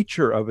the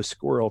nature of a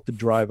squirrel to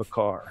drive a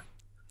car.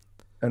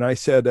 And I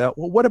said, well,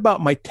 what about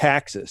my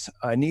taxes?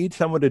 I need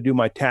someone to do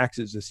my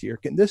taxes this year.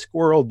 Can this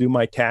squirrel do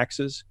my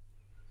taxes?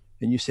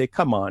 And you say,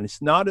 come on,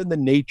 it's not in the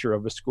nature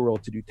of a squirrel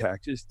to do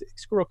taxes. The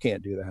squirrel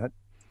can't do that.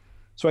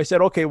 So I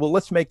said, okay, well,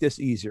 let's make this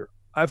easier.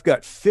 I've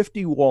got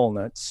 50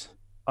 walnuts.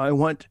 I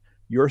want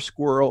your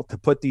squirrel to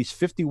put these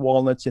 50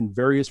 walnuts in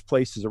various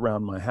places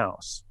around my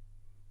house.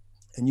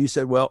 And you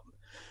said, well,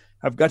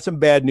 I've got some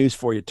bad news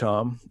for you,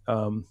 Tom.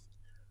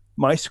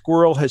 My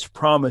squirrel has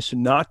promised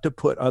not to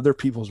put other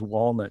people's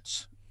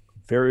walnuts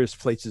various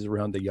places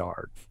around the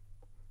yard.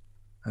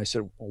 I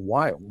said, well,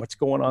 why? What's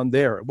going on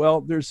there?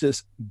 Well, there's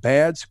this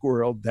bad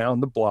squirrel down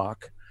the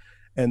block,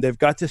 and they've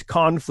got this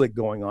conflict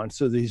going on.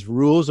 So these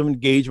rules of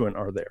engagement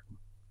are there.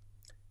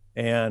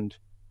 And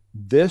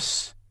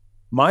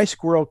my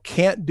squirrel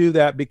can't do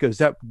that because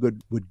that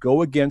would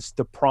go against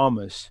the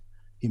promise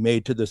he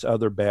made to this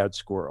other bad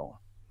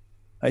squirrel.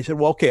 I said,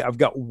 well, okay, I've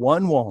got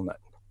one walnut.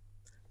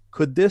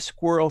 Could this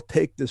squirrel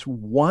take this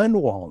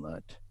one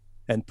walnut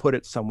and put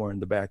it somewhere in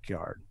the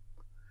backyard?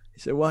 He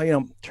said,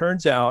 well,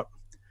 turns out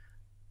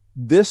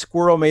this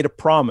squirrel made a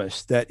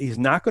promise that he's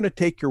not going to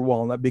take your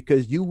walnut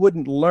because you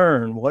wouldn't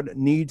learn what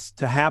needs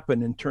to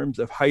happen in terms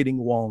of hiding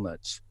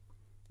walnuts.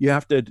 You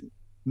have to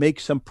make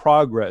some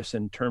progress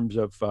in terms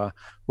of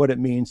what it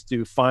means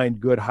to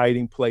find good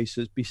hiding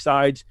places.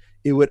 Besides,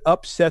 it would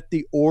upset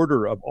the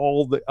order of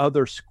all the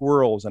other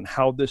squirrels and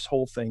how this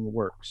whole thing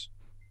works.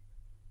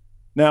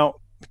 Now,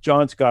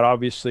 John's God,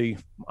 obviously,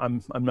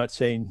 I'm not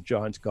saying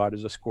John's God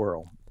is a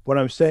squirrel. What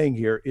I'm saying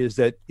here is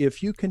that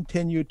if you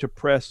continue to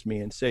press me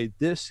and say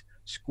this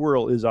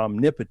squirrel is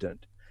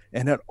omnipotent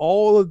and had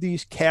all of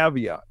these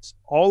caveats,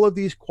 all of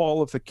these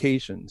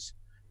qualifications,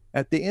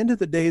 at the end of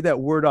the day, that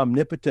word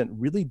omnipotent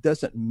really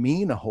doesn't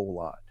mean a whole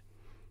lot.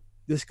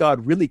 This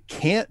God really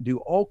can't do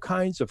all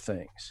kinds of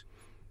things.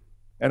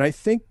 And I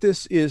think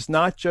this is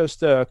not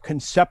just a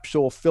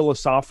conceptual,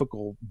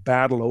 philosophical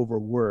battle over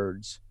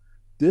words.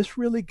 This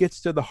really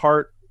gets to the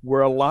heart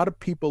where a lot of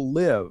people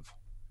live.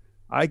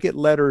 I get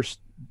letters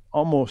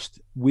almost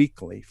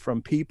weekly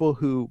from people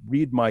who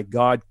read my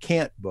God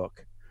Can't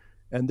book,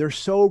 and they're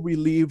so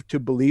relieved to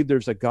believe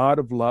there's a God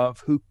of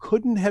love who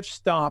couldn't have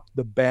stopped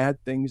the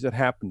bad things that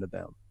happened to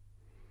them.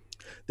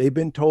 They've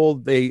been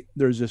told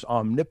there's this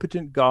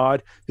omnipotent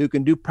God who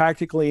can do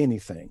practically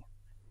anything.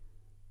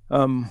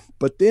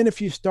 But then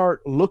if you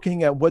start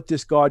looking at what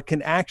this God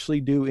can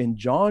actually do in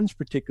John's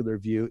particular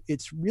view,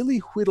 it's really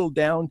whittled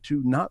down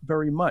to not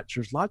very much.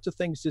 There's lots of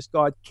things this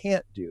God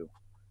can't do.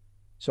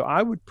 So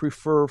I would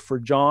prefer for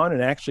John,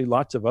 and actually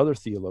lots of other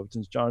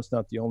theologians, John's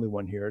not the only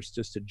one here, it's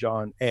just that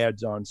John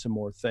adds on some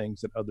more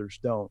things that others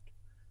don't.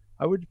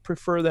 I would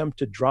prefer them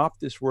to drop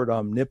this word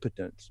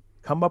omnipotence,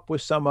 come up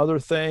with some other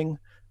thing.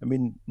 I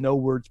mean, no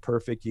word's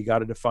perfect. You got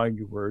to define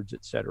your words,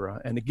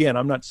 etc. And again,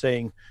 I'm not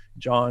saying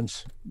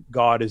John's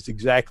God is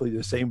exactly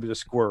the same as a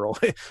squirrel.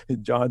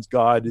 John's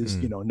God is,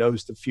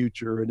 knows the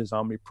future and is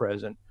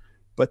omnipresent.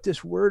 But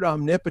this word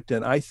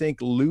omnipotent, I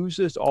think,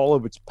 loses all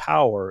of its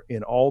power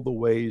in all the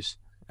ways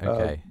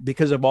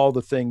because of all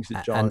the things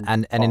that John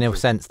and in a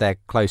sense, they're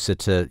closer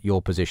to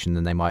your position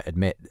than they might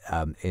admit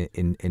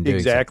in doing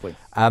exactly.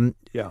 So.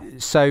 Yeah.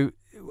 So,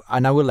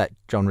 and I will let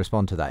John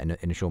respond to that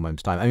in a short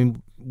moment's time. I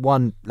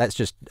mean, let's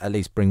just at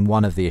least bring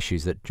one of the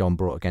issues that John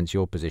brought against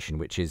your position,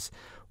 which is,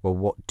 well,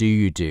 what do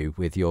you do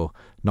with your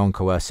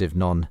non-coercive,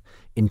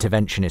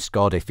 non-interventionist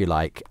God, if you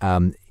like,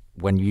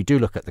 when you do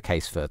look at the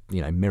case for,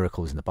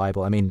 miracles in the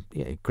Bible? I mean,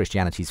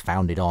 Christianity is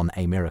founded on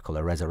a miracle,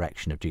 a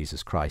resurrection of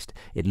Jesus Christ.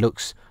 It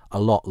looks a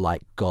lot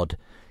like God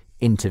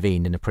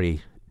intervened in a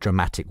pretty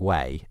dramatic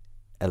way,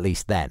 at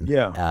least then,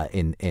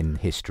 in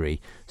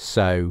history.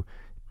 So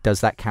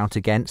does that count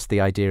against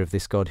the idea of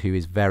this God who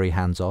is very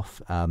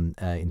hands-off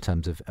in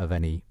terms of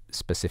any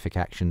specific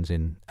actions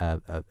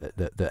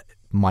that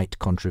might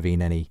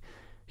contravene any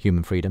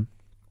human freedom?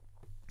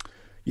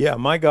 Yeah,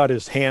 my God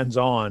is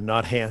hands-on,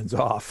 not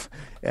hands-off.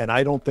 And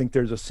I don't think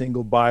there's a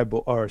single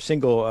Bible or a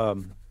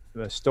single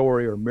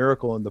story or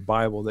miracle in the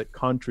Bible that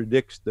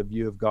contradicts the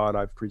view of God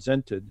I've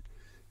presented.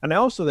 And I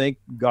also think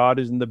God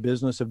is in the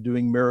business of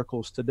doing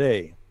miracles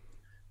today.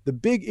 The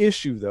big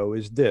issue, though,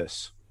 is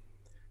this.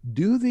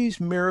 Do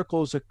these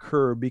miracles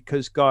occur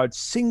because God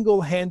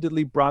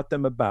single-handedly brought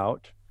them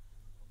about,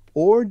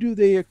 or do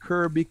they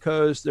occur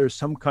because there's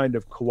some kind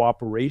of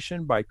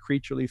cooperation by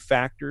creaturely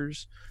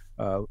factors,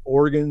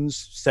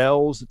 organs,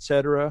 cells,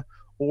 etc.,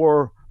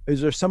 or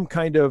is there some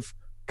kind of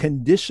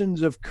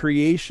conditions of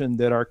creation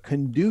that are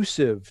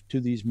conducive to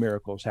these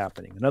miracles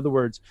happening? In other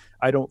words,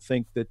 I don't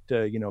think that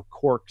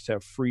corks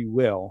have free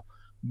will,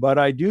 but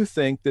I do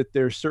think that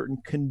there's certain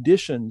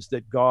conditions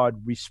that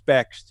God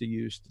respects, to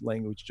use the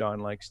language John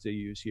likes to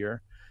use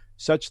here,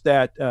 such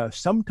that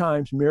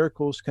sometimes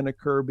miracles can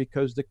occur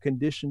because the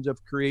conditions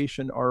of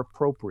creation are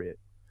appropriate.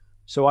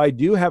 So I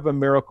do have a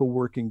miracle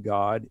working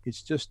God.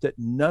 It's just that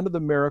none of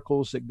the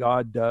miracles that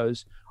God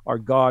does are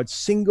God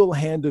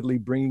single-handedly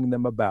bringing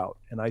them about.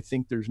 And I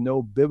think there's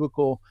no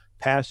biblical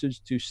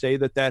passage to say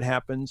that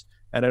happens.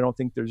 And I don't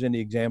think there's any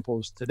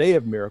examples today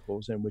of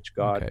miracles in which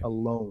God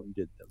alone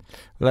did them.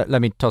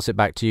 Let me toss it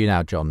back to you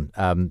now,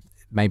 John.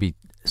 Maybe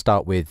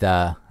start with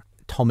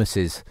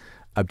Thomas's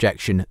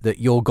objection that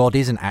your God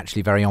isn't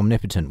actually very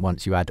omnipotent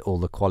once you add all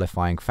the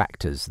qualifying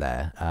factors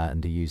there,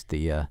 and he used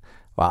the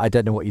well, I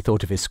don't know what you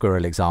thought of his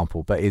squirrel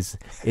example, but is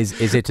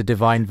it a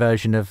divine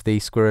version of the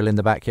squirrel in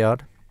the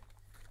backyard?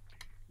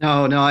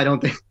 No, I don't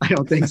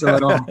think so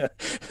at all.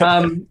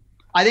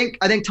 I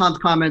think Tom's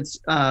comments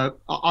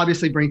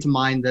obviously bring to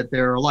mind that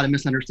there are a lot of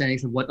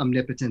misunderstandings of what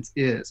omnipotence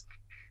is.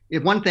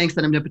 If one thinks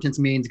that omnipotence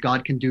means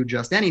God can do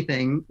just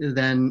anything,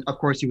 then of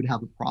course you would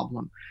have a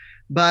problem.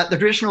 But the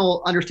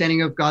traditional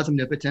understanding of God's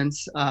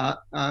omnipotence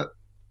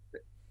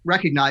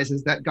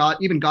recognizes that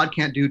even God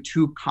can't do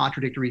two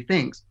contradictory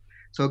things.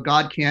 So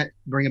God can't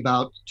bring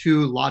about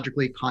two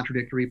logically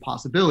contradictory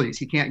possibilities.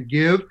 He can't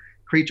give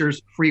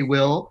creatures free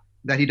will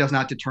that he does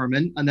not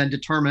determine, and then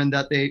determine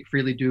that they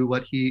freely do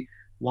what he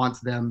wants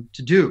them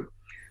to do.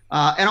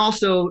 And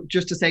also,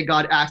 just to say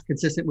God acts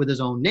consistent with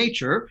his own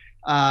nature,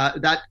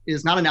 that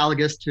is not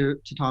analogous to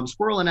Tom's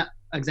squirrel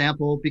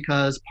example,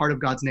 because part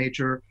of God's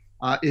nature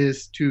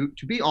is to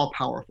be all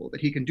powerful, that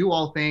he can do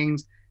all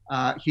things.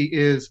 He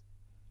is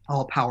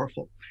all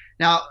powerful.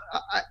 Now,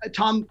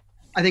 Tom,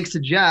 I think,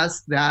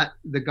 suggests that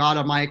the God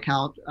on my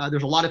account,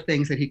 there's a lot of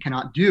things that he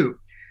cannot do.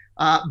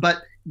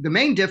 But the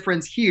main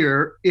difference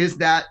here is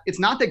that it's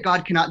not that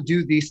God cannot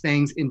do these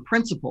things in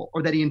principle,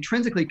 or that he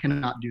intrinsically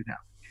cannot do them.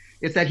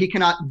 It's that he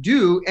cannot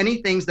do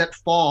any things that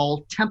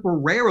fall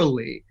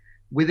temporarily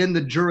within the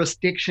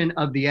jurisdiction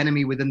of the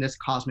enemy within this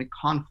cosmic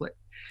conflict.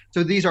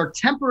 So these are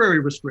temporary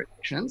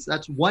restrictions.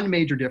 That's one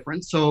major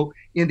difference. So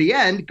in the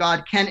end,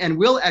 God can and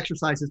will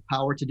exercise his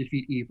power to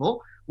defeat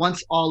evil.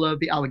 Once all of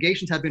the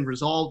allegations have been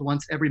resolved,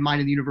 once every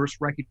mind in the universe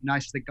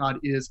recognizes that God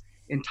is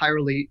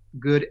entirely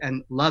good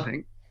and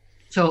loving.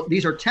 So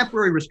these are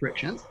temporary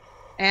restrictions,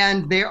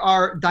 and they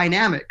are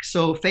dynamic.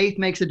 So faith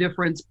makes a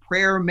difference.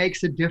 Prayer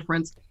makes a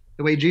difference.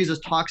 The way Jesus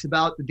talks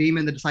about the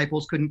demon the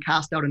disciples couldn't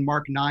cast out in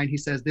Mark 9, he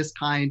says this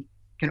kind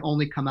can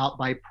only come out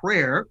by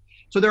prayer.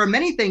 So there are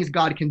many things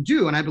God can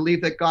do, and I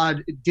believe that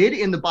God did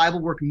in the Bible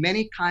work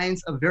many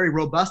kinds of very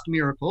robust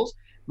miracles.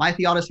 My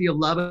theodicy of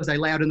love, as I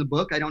lay out in the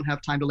book, I don't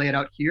have time to lay it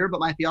out here, but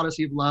my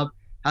theodicy of love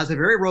has a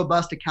very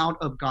robust account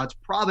of God's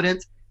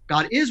providence.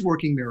 God is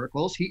working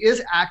miracles. He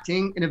is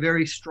acting in a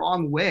very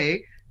strong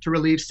way to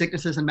relieve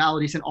sicknesses and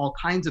maladies and all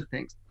kinds of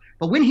things.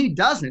 But when he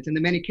doesn't, in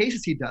the many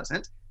cases he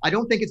doesn't, I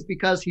don't think it's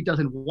because he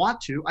doesn't want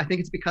to. I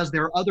think it's because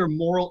there are other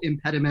moral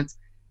impediments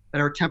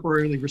that are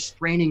temporarily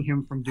restraining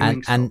him from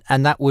doing so.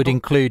 And that would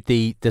include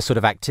the sort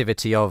of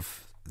activity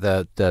of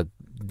the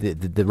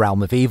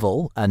realm of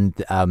evil and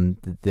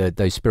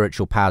those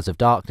spiritual powers of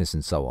darkness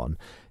and so on.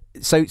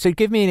 So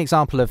give me an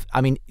example of,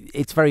 I mean,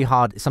 it's very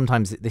hard.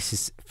 Sometimes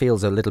this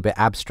feels a little bit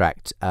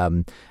abstract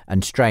and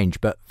strange.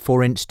 But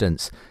for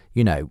instance,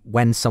 you know,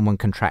 when someone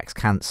contracts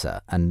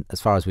cancer, and as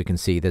far as we can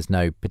see, there's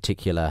no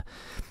particular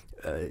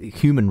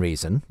human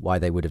reason why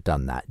they would have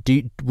done that.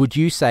 Would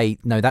you say,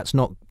 no, that's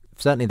not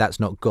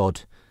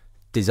God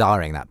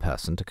desiring that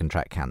person to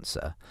contract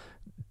cancer,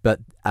 but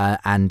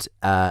at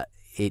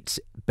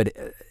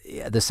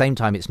the same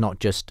time, it's not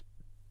just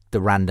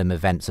the random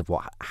events of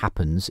what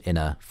happens in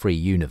a free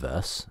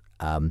universe,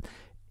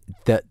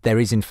 that there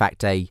is in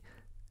fact a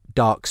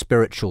dark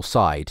spiritual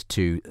side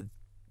to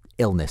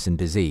illness and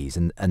disease,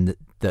 and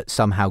that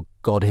somehow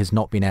God has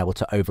not been able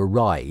to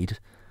override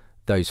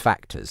those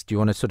factors. Do you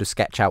want to sort of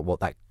sketch out what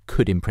that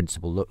could in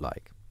principle look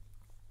like?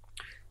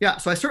 Yeah,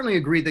 so I certainly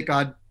agree that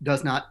God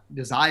does not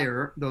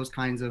desire those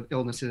kinds of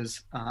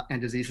illnesses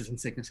and diseases and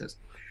sicknesses.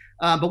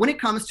 But when it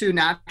comes to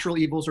natural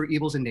evils or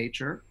evils in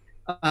nature,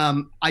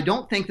 I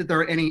don't think that there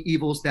are any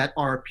evils that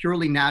are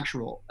purely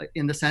natural,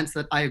 in the sense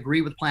that I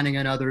agree with Planning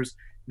and others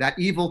that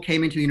evil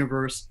came into the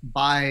universe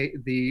by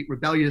the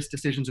rebellious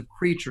decisions of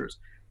creatures,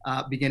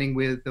 beginning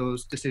with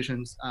those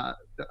decisions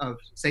of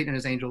Satan and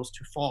his angels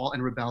to fall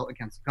and rebel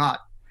against God.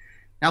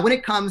 Now, when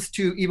it comes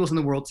to evils in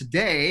the world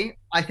today,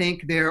 I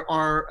think there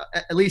are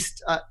at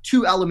least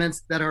two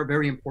elements that are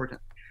very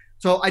important.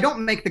 So I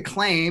don't make the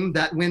claim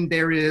that when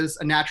there is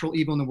a natural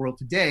evil in the world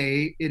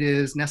today, it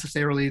is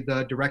necessarily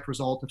the direct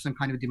result of some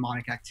kind of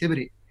demonic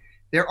activity.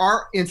 There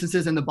are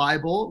instances in the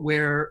Bible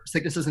where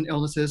sicknesses and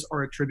illnesses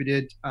are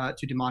attributed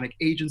to demonic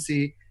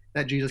agency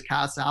that Jesus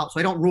casts out. So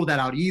I don't rule that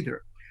out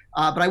either.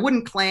 But I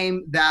wouldn't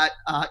claim that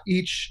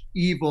each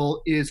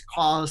evil is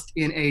caused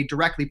in a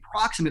directly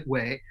proximate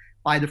way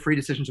by the free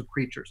decisions of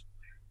creatures.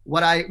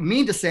 What I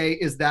mean to say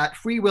is that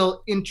free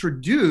will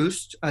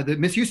introduced, the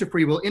misuse of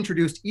free will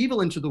introduced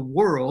evil into the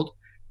world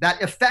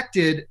that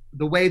affected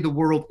the way the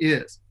world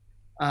is.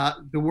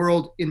 The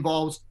world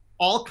involves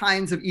all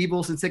kinds of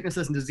evils and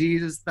sicknesses and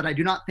diseases that I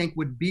do not think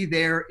would be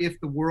there if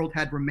the world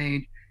had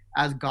remained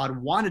as God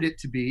wanted it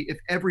to be, if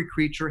every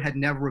creature had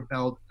never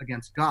rebelled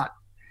against God.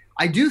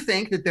 I do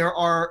think that there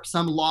are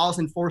some laws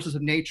and forces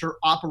of nature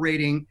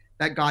operating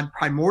that God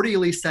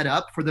primordially set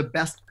up for the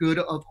best good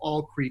of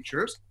all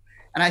creatures.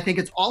 And I think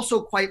it's also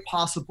quite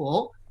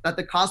possible that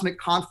the cosmic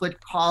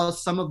conflict caused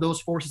some of those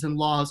forces and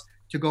laws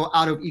to go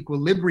out of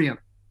equilibrium,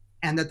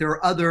 and that there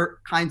are other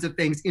kinds of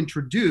things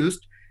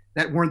introduced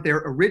that weren't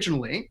there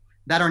originally,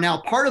 that are now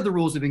part of the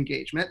rules of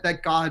engagement,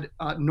 that God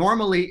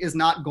normally is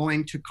not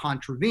going to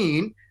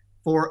contravene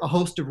for a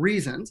host of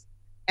reasons.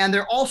 And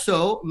there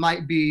also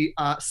might be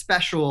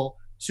special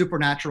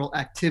supernatural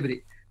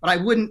activity. But I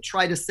wouldn't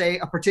try to say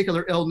a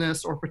particular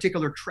illness or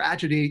particular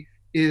tragedy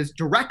is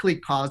directly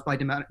caused by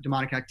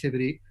demonic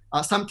activity.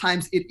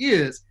 Sometimes it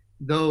is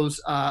those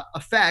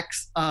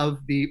effects of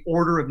the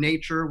order of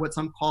nature, what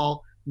some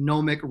call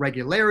gnomic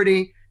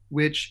regularity,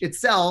 which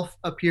itself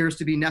appears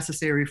to be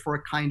necessary for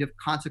a kind of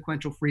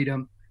consequential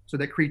freedom so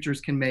that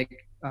creatures can make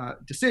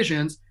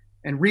decisions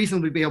and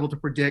reasonably be able to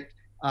predict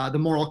the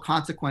moral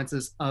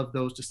consequences of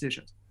those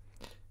decisions.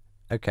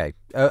 Okay.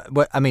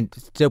 Well, I mean,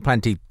 still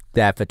plenty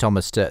there for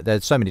Thomas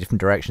there's so many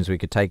different directions we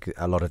could take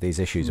a lot of these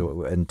issues,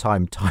 and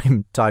time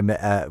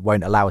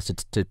won't allow us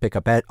to pick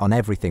up on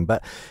everything.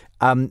 But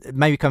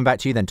maybe coming back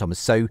to you then, Thomas.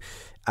 So,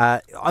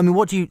 I mean,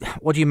 what do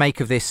you make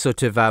of this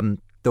sort of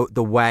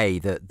the way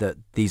that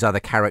these other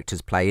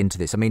characters play into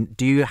this? I mean,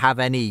 do you have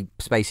any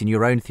space in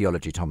your own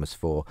theology, Thomas,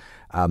 for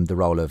the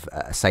role of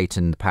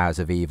Satan, the powers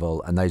of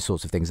evil, and those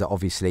sorts of things that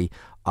obviously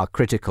are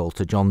critical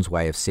to John's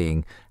way of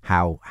seeing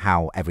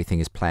how everything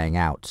is playing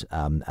out,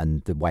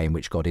 and the way in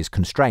which God is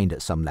constrained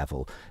at some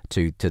level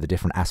to the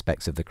different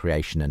aspects of the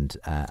creation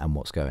and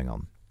what's going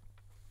on?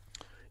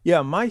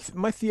 Yeah, my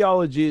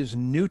theology is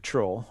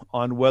neutral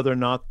on whether or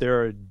not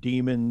there are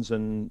demons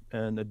and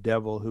a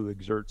devil who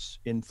exerts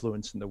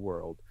influence in the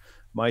world.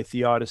 My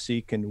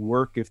theodicy can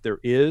work if there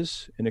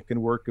is, and it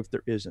can work if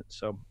there isn't.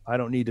 So I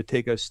don't need to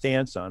take a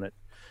stance on it,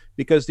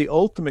 because the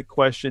ultimate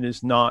question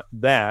is not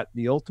that.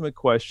 The ultimate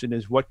question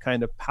is, what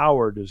kind of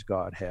power does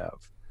God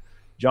have?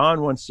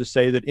 John wants to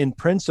say that in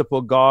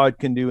principle, God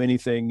can do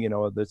anything,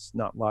 that's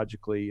not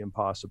logically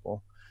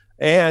impossible.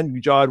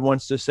 And John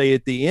wants to say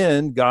at the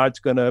end, God's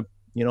going to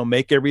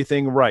make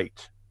everything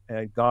right.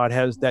 And God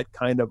has that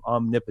kind of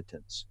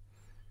omnipotence.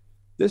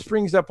 This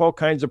brings up all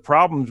kinds of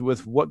problems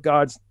with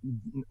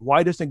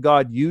why doesn't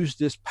God use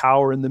this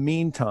power in the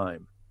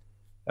meantime?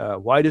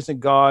 Why doesn't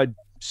God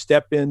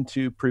step in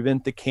to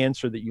prevent the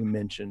cancer that you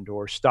mentioned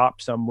or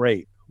stop some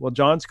rape? Well,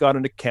 John's got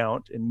an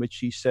account in which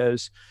he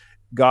says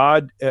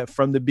God,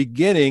 from the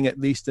beginning, at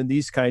least in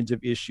these kinds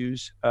of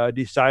issues,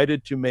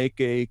 decided to make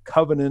a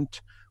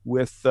covenant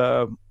with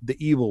the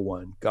evil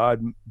one.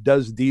 God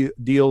does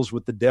deals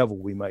with the devil,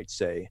 we might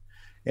say.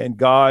 And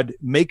God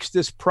makes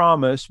this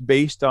promise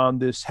based on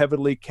this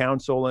heavenly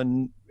counsel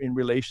and in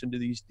relation to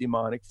these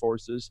demonic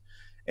forces.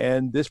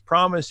 And this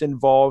promise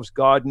involves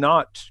God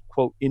not,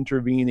 quote,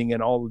 intervening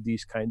in all of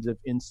these kinds of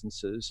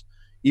instances,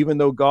 even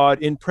though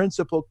God in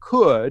principle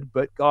could,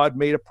 but God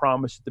made a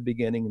promise at the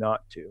beginning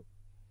not to.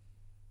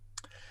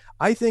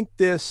 I think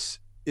this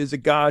is a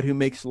God who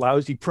makes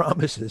lousy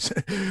promises.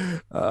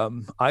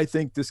 I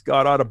think this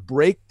God ought to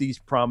break these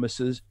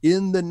promises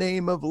in the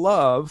name of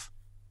love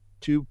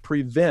to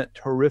prevent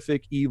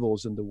horrific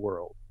evils in the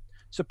world.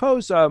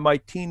 Suppose my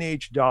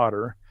teenage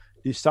daughter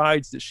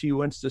decides that she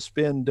wants to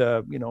spend,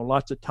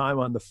 lots of time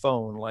on the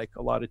phone, like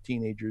a lot of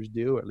teenagers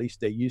do, at least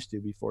they used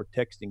to before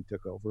texting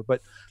took over.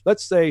 But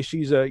let's say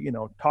she's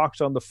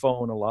talks on the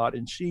phone a lot,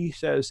 and she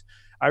says,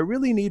 "I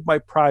really need my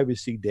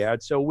privacy,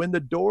 Dad. So when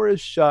the door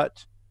is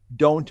shut,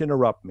 don't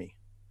interrupt me.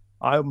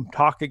 I'm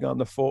talking on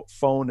the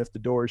phone if the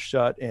door is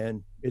shut,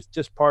 and it's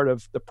just part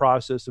of the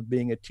process of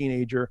being a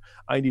teenager.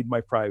 I need my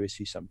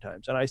privacy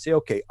sometimes." And I say,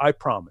 "Okay, I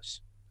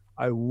promise.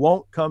 I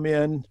won't come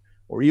in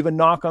or even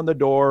knock on the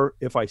door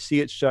if I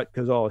see it shut,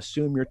 because I'll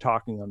assume you're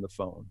talking on the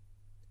phone."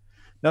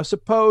 Now,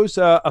 suppose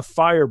a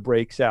fire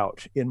breaks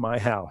out in my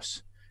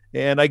house,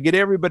 and I get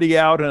everybody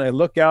out, and I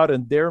look out,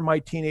 and there my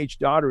teenage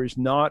daughter is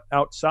not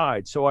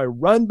outside. So I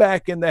run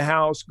back in the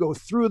house, go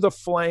through the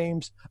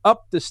flames,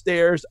 up the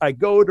stairs. I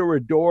go to her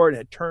door, and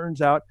it turns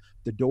out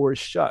the door is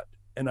shut.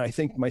 And I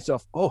think to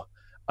myself, oh,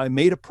 I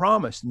made a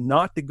promise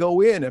not to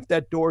go in if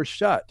that door is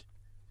shut.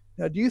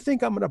 Now, do you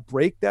think I'm going to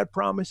break that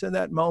promise in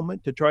that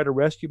moment to try to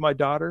rescue my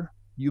daughter?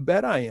 You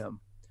bet I am,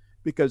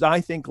 because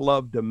I think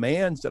love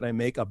demands that I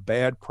make a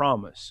bad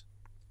promise.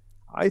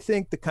 I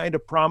think the kind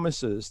of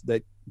promises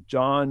that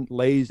John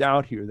lays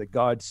out here that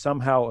God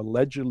somehow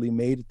allegedly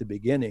made at the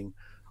beginning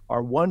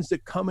are ones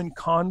that come in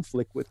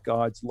conflict with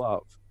God's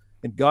love.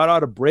 And God ought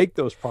to break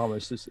those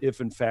promises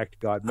if, in fact,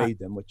 God made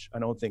them, which I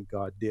don't think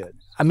God did.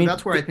 I mean,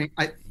 that's where I think...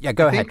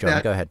 go ahead,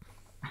 John. Go ahead.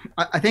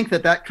 I think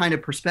that kind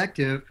of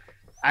perspective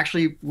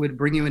actually would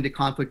bring you into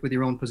conflict with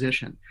your own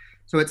position.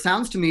 So it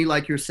sounds to me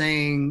like you're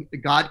saying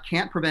God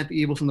can't prevent the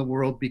evils in the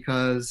world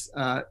because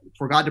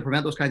for God to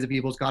prevent those kinds of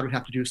evils, God would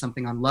have to do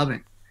something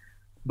unloving.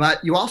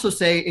 But you also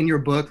say in your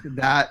book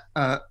that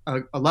a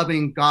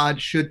loving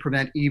God should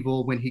prevent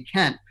evil when he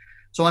can.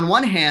 So on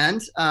one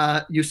hand,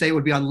 you say it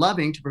would be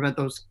unloving to prevent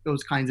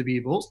those kinds of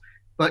evils,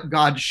 but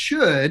God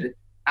should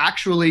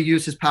actually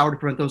use his power to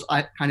prevent those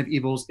kind of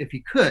evils if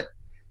he could.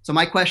 So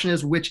my question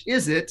is, which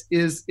is it?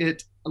 Is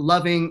it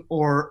loving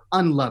or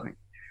unloving?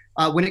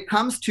 When it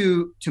comes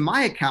to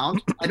my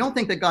account, I don't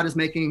think that God is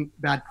making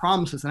bad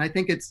promises. And I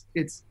think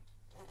it's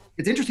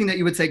interesting that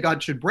you would say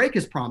God should break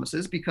his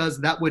promises, because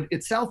that would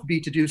itself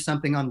be to do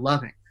something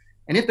unloving.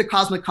 And if the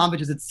cosmic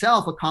conflict is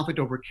itself a conflict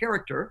over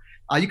character,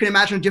 you can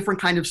imagine a different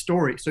kind of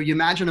story. So you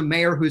imagine a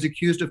mayor who's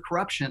accused of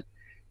corruption.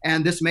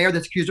 And this mayor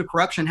that's accused of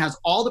corruption has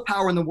all the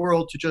power in the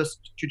world to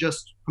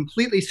just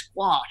completely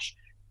squash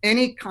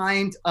any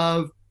kind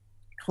of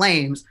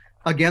claims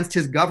against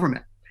his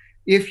government.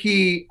 If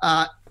he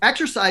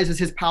exercises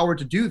his power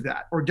to do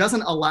that, or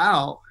doesn't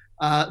allow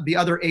the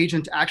other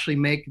agent to actually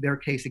make their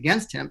case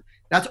against him,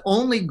 that's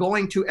only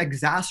going to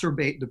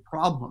exacerbate the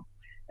problem.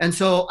 And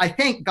so I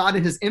think God,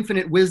 in his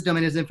infinite wisdom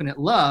and his infinite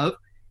love,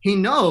 He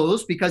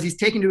knows because he's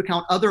taking into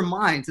account other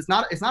minds. It's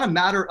not a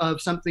matter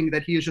of something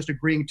that he is just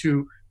agreeing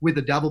to with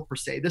the devil per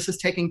se. This is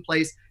taking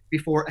place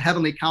before a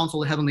heavenly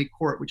council, a heavenly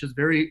court, which is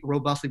very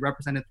robustly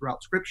represented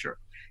throughout Scripture.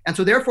 And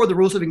so therefore the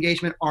rules of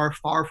engagement are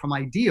far from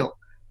ideal.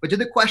 But to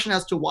the question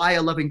as to why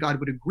a loving God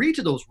would agree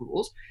to those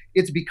rules,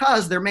 it's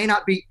because there may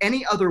not be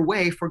any other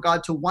way for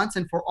God to once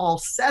and for all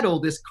settle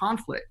this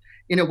conflict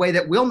in a way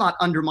that will not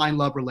undermine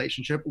love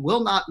relationship,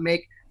 will not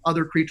make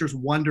other creatures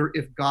wonder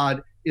if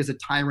God is a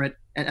tyrant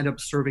and end up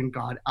serving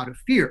God out of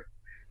fear.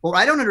 What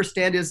I don't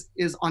understand is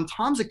on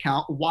Tom's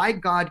account, why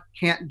God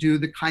can't do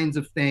the kinds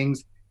of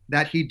things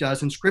that he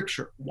does in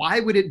Scripture. Why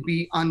would it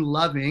be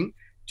unloving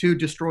to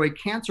destroy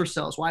cancer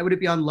cells? Why would it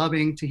be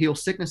unloving to heal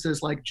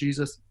sicknesses like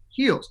Jesus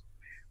heals?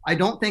 I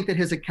don't think that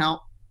his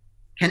account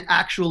can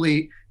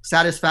actually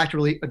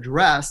satisfactorily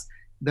address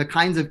the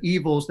kinds of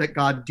evils that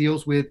God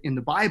deals with in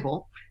the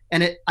Bible.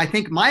 And I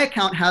think my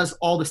account has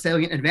all the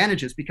salient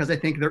advantages, because I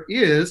think there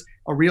is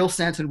a real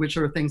sense in which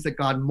there are things that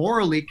God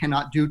morally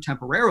cannot do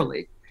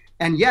temporarily.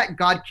 And yet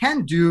God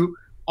can do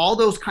all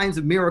those kinds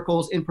of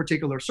miracles in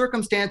particular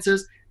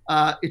circumstances.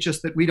 It's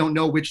just that we don't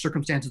know which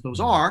circumstances those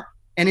are.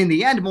 And in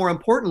the end, more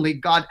importantly,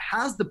 God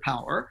has the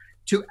power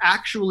to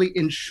actually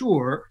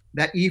ensure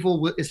that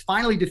evil is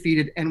finally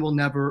defeated and will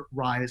never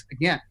rise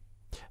again.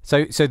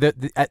 So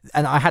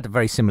and I had a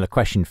very similar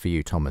question for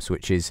you, Thomas,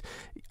 which is,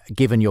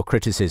 given your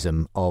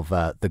criticism of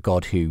the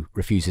God who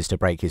refuses to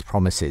break his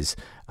promises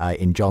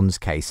in John's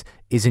case,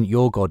 isn't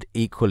your God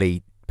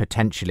equally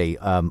potentially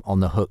on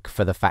the hook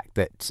for the fact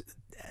that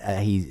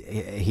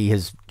he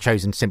has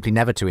chosen simply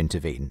never to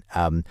intervene?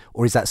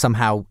 Or is that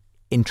somehow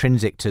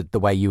intrinsic to the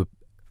way you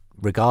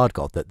regard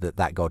God,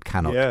 that God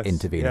cannot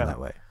intervene in that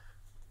way?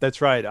 That's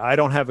right. I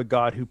don't have a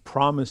God who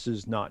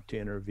promises not to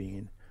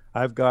intervene.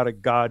 I've got a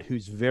God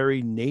whose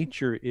very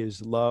nature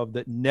is love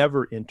that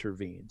never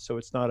intervenes. So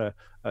it's not a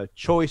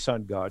choice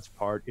on God's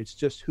part. It's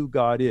just who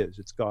God is.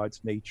 It's God's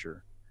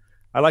nature.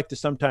 I like to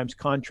sometimes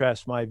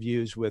contrast my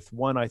views with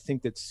one I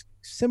think that's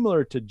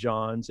similar to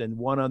John's and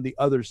one on the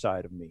other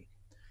side of me.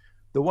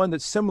 The one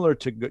that's similar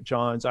to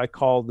John's I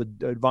call the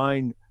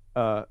divine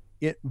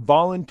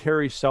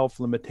voluntary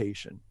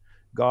self-limitation.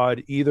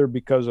 God, either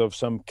because of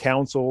some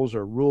counsels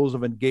or rules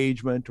of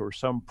engagement or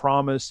some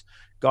promise,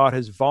 God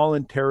has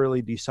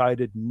voluntarily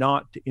decided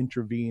not to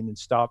intervene and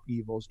stop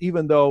evils,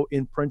 even though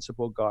in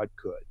principle God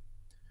could.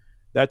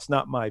 That's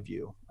not my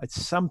view. It's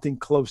something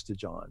close to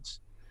John's.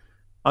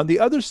 On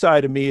the other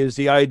side of me is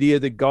the idea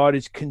that God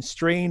is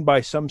constrained by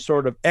some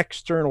sort of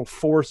external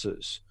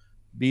forces,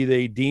 be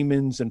they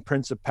demons and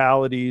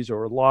principalities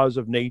or laws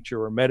of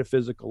nature or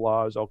metaphysical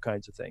laws, all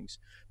kinds of things.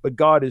 But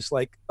God is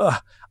like,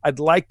 I'd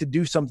like to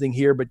do something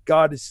here, but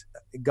God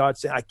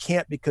saying, I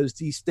can't because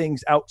these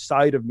things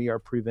outside of me are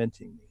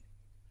preventing me.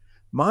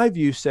 My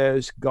view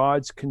says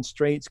God's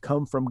constraints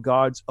come from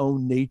God's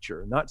own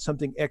nature, not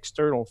something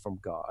external from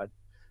God.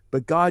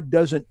 But God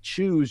doesn't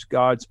choose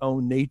God's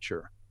own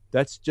nature.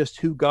 That's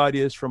just who God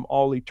is from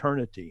all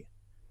eternity.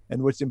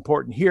 And what's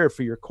important here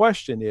for your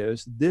question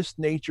is this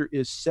nature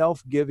is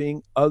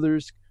self-giving,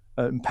 others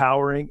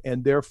empowering,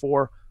 and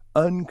therefore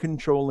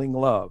uncontrolling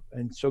love.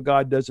 And so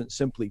God doesn't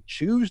simply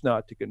choose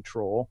not to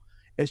control.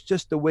 It's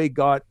just the way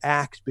God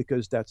acts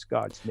because that's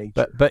God's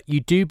nature. But you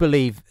do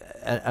believe,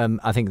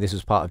 I think this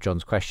was part of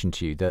John's question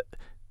to you, that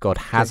God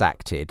has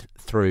acted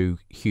through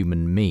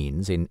human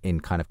means in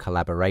kind of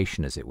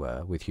collaboration, as it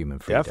were, with human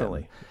freedom.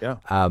 Definitely, yeah.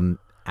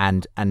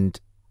 And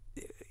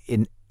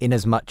in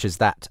as much as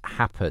that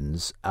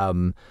happens,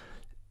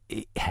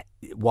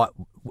 what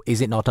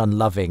is it not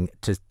unloving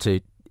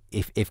to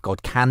if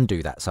God can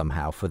do that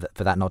somehow, for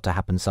that not to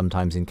happen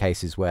sometimes in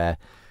cases where,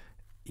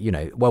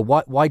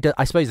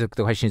 I suppose the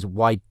question is,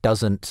 why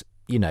doesn't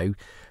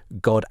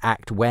God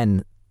act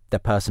when the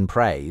person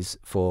prays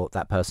for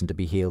that person to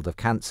be healed of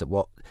cancer?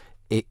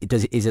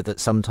 Is it that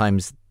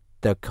sometimes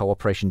the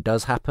cooperation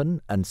does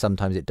happen and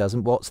sometimes it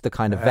doesn't? What's the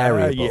kind of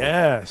variable?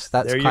 Yes,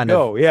 that's there you kind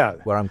go. of yeah,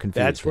 where I'm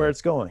confused. That's where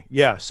it's going.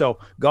 Yeah, so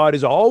God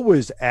is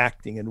always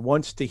acting and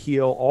wants to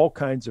heal all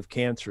kinds of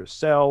cancerous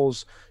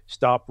cells,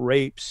 stop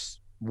rapes,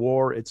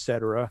 war,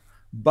 etc.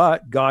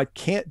 But God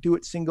can't do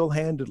it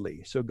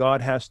single-handedly. So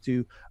God has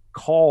to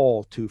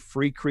call to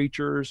free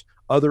creatures,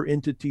 other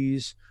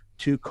entities,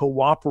 to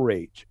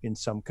cooperate in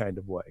some kind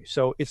of way.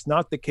 So it's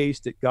not the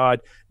case that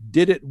God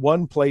did it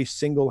one place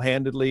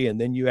single-handedly, and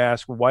then you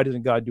ask, well, why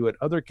doesn't God do it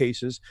other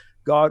cases?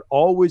 God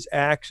always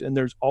acts, and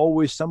there's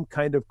always some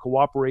kind of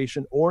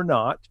cooperation or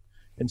not.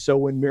 And so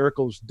when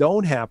miracles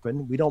don't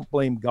happen, we don't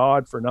blame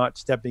God for not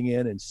stepping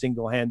in and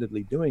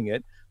single-handedly doing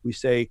it. We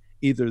say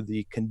either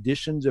the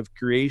conditions of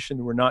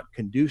creation were not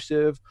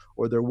conducive,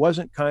 or there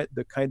wasn't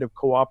the kind of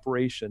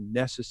cooperation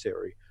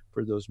necessary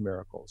for those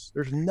miracles.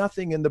 There's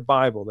nothing in the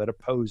Bible that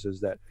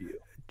opposes that view.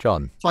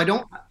 John. So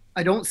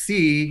I don't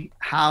see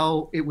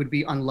how it would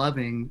be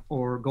unloving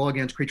or go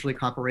against creaturely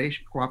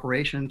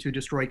cooperation to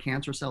destroy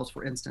cancer cells,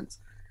 for instance,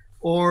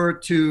 or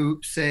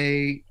to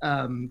say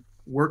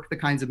work the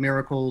kinds of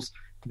miracles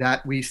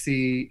that we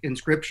see in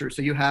Scripture.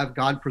 So you have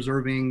God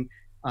preserving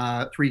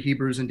 3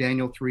 Hebrews and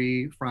Daniel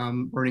 3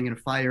 from burning in a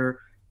fire.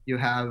 You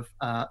have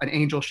an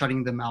angel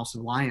shutting the mouths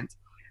of lions.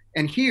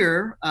 And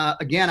here,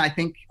 again, I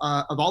think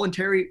a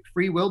voluntary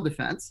free will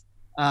defense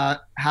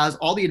has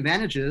all the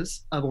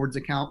advantages of Oord's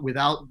account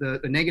without the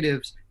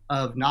negatives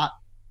of not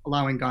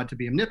allowing God to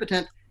be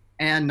omnipotent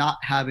and not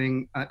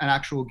having an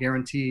actual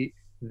guarantee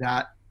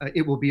that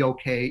it will be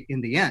okay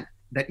in the end,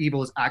 that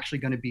evil is actually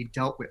going to be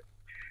dealt with.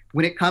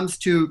 When it comes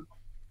to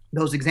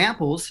those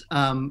examples,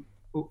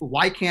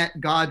 why can't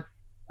God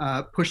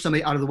push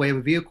somebody out of the way of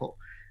a vehicle?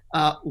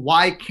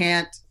 Why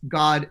can't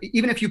God,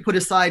 even if you put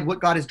aside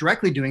what God is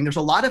directly doing, there's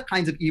a lot of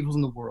kinds of evils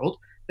in the world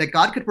that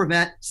God could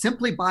prevent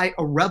simply by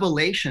a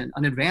revelation,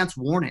 an advance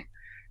warning.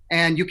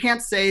 And you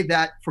can't say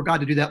that for God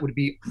to do that would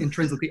be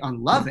intrinsically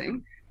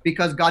unloving,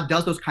 because God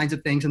does those kinds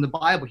of things in the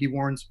Bible. He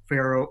warns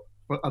Pharaoh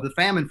of the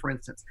famine, for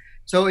instance.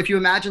 So if you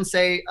imagine,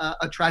 say,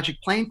 a tragic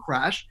plane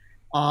crash,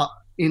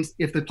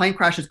 if the plane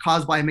crash is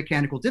caused by a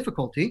mechanical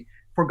difficulty,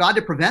 for God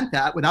to prevent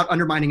that without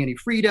undermining any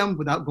freedom,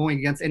 without going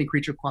against any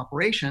creature of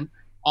cooperation,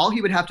 all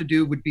he would have to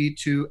do would be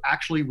to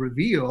actually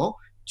reveal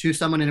to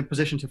someone in a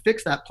position to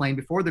fix that plane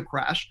before the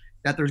crash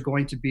that there's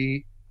going to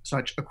be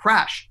such a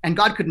crash. And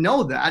God could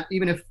know that,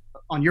 even if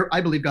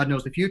I believe God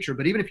knows the future,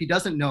 but even if he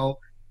doesn't know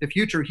the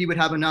future, he would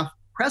have enough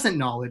present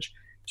knowledge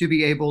to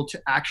be able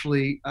to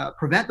actually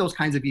prevent those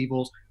kinds of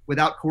evils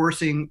without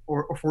coercing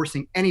or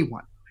forcing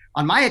anyone.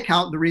 On my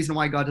account, the reason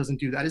why God doesn't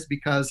do that is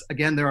because,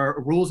 again, there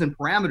are rules and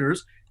parameters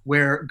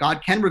where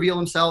God can reveal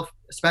himself,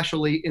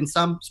 especially in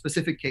some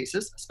specific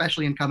cases,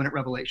 especially in covenant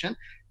revelation.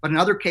 But in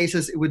other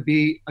cases, it would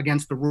be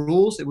against the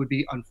rules. It would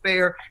be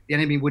unfair. The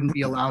enemy wouldn't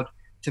be allowed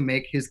to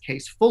make his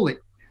case fully.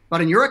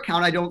 But in your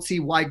account, I don't see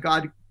why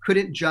God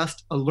couldn't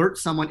just alert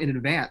someone in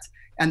advance.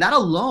 And that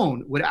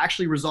alone would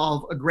actually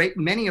resolve a great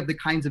many of the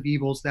kinds of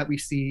evils that we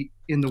see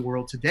in the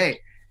world today.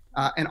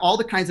 And all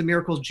the kinds of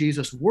miracles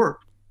Jesus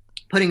worked,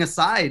 putting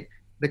aside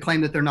the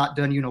claim that they're not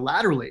done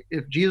unilaterally.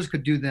 If Jesus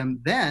could do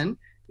them then,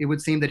 it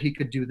would seem that he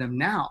could do them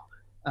now.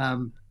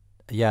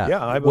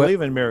 I believe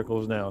in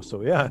miracles now.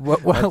 So yeah.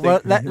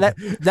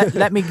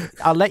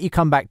 I'll let you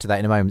come back to that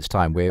in a moment's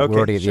time. We're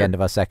already at the end of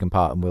our second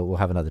part, and we'll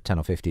have another 10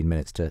 or 15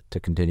 minutes to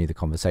continue the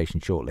conversation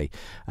shortly.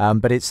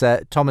 But it's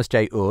Thomas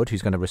Jay Oord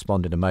who's going to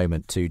respond in a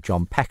moment to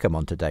John Peckham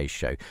on today's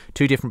show.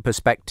 2 different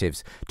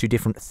perspectives, 2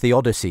 different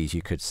theodicies,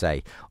 you could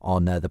say,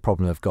 on the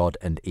problem of God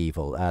and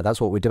evil. That's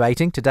what we're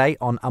debating today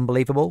on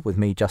Unbelievable with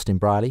me, Justin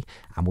Briley,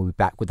 and we'll be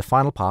back with the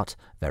final part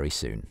very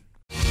soon.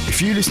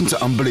 If you listen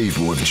to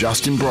Unbelievable with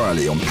Justin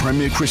Briley on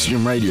Premier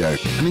Christian Radio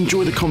and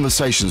enjoy the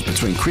conversations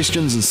between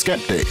Christians and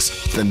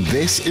skeptics, then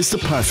this is the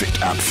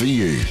perfect app for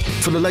you.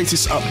 For the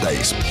latest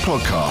updates,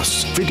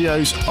 podcasts,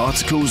 videos,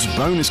 articles,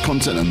 bonus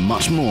content and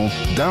much more,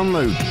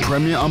 download the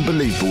Premier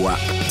Unbelievable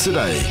app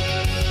today.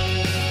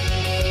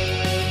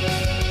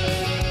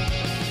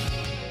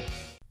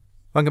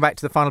 Welcome back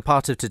to the final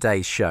part of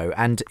today's show,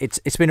 and it's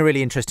been a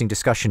really interesting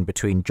discussion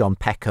between John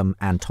Peckham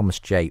and Thomas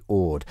Jay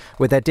Oord,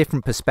 with their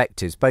different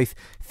perspectives, both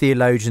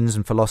theologians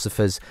and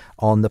philosophers,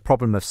 on the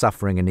problem of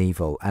suffering and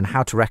evil and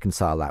how to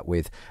reconcile that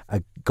with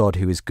a God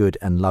who is good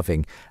and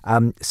loving.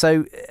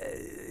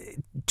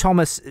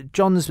 Thomas,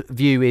 John's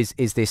view is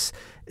this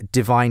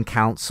divine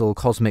counsel,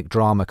 cosmic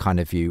drama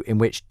kind of view, in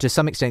which to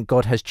some extent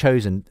God has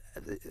chosen,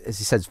 as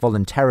he says,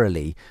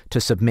 voluntarily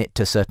to submit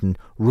to certain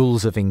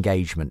rules of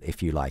engagement,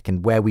 if you like,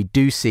 and where we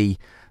do see,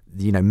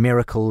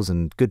 miracles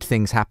and good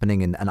things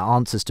happening and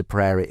answers to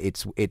prayer,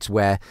 it's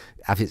where,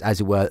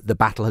 as it were, the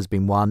battle has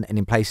been won, and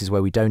in places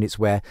where we don't, it's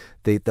where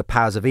the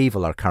powers of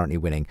evil are currently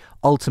winning.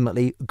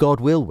 Ultimately,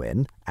 God will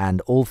win,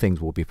 and all things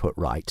will be put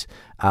right.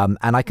 And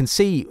I can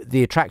see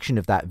the attraction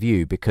of that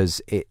view,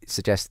 because it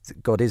suggests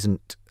that God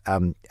isn't,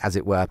 as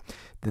it were,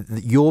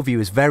 your view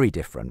is very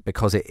different,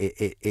 because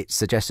it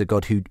suggests a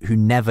God who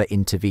never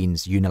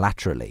intervenes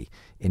unilaterally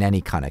in any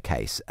kind of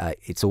case.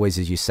 It's always,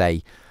 as you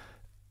say,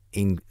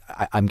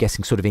 I'm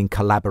guessing sort of in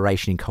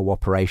collaboration, in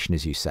cooperation,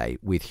 as you say,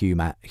 with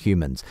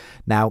humans.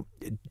 Now,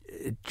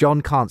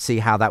 John can't see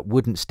how that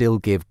wouldn't still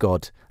give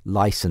God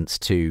license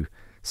to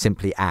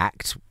simply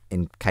act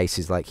in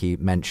cases like he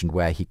mentioned,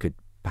 where he could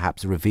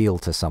perhaps reveal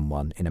to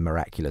someone in a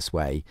miraculous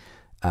way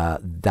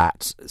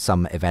that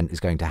some event is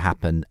going to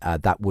happen.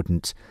 That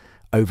wouldn't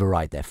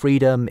override their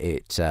freedom.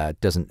 He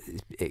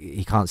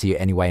can't see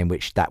any way in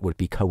which that would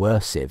be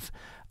coercive.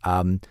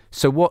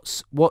 So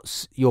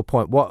what's your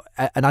point?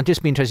 And I'd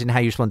just be interested in how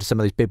you respond to some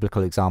of those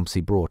biblical examples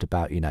he brought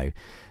about,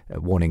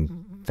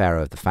 warning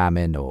Pharaoh of the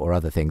famine or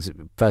other things.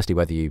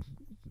 Firstly,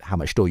 how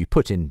much store you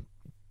put in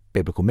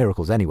biblical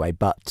miracles anyway,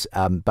 but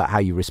how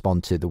you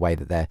respond to the way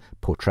that they're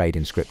portrayed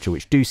in Scripture,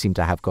 which do seem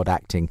to have God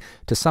acting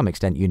to some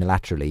extent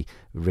unilaterally,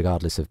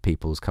 regardless of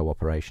people's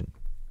cooperation.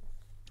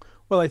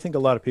 Well, I think a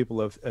lot of people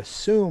have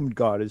assumed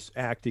God is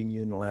acting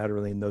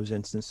unilaterally in those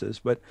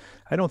instances, but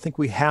I don't think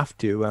we have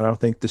to. I don't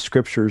think the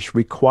Scriptures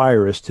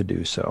require us to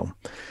do so.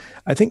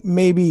 I think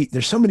maybe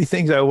there's so many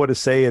things I want to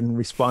say in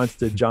response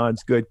to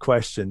John's good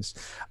questions.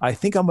 I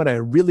think I'm going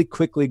to really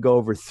quickly go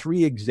over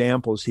 3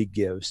 examples he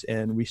gives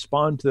and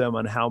respond to them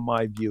on how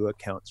my view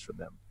accounts for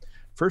them.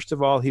 First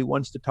of all, he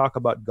wants to talk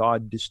about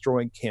God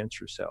destroying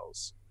cancer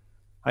cells.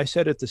 I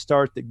said at the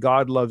start that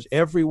God loves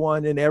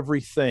everyone and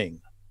everything.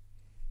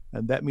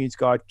 And that means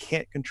God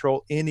can't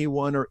control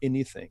anyone or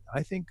anything.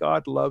 I think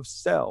God loves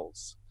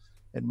cells.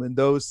 And when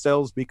those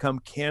cells become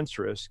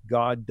cancerous,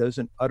 God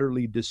doesn't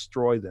utterly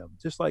destroy them.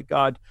 Just like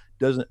God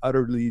doesn't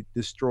utterly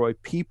destroy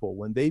people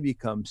when they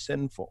become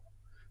sinful.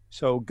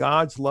 So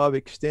God's love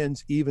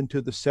extends even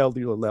to the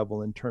cellular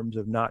level in terms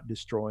of not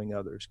destroying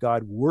others.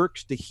 God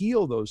works to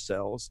heal those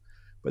cells,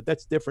 but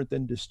that's different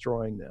than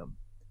destroying them.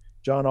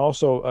 John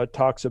also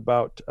talks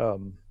about,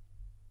 I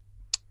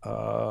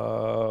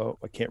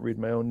can't read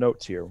my own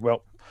notes here.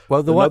 Well,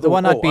 the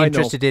one I'd be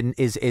interested in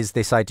is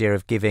this idea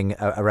of giving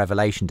a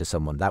revelation to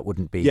someone. That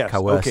wouldn't be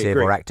coercive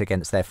or act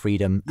against their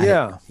freedom.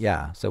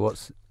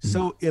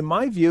 So in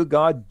my view,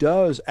 God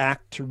does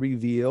act to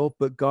reveal,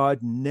 but God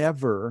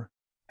never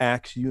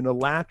acts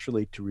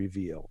unilaterally to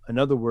reveal. In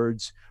other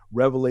words,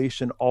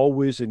 revelation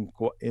always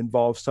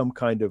involves some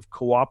kind of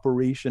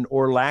cooperation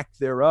or lack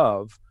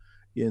thereof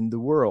in the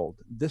world.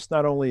 This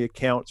not only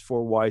accounts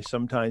for why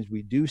sometimes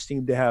we do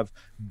seem to have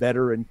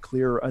better and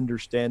clearer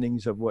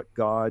understandings of what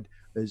God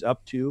is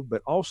up to,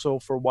 but also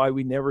for why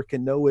we never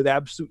can know with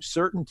absolute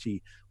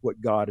certainty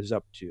what God is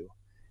up to.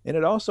 And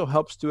it also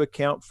helps to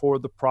account for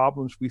the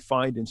problems we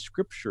find in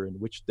Scripture in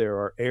which there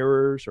are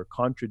errors or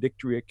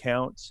contradictory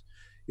accounts.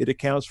 It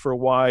accounts for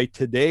why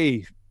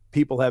today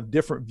people have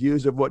different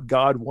views of what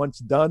God wants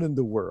done in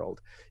the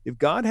world. If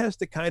God has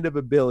the kind of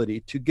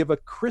ability to give a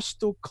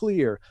crystal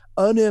clear,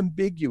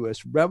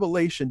 unambiguous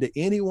revelation to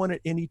anyone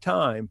at any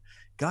time,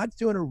 God's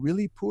doing a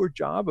really poor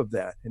job of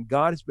that. And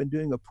God has been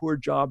doing a poor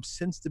job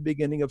since the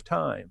beginning of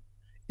time.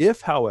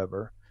 If,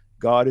 however,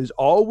 God is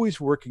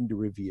always working to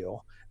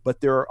reveal,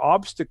 but there are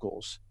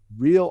obstacles,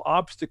 real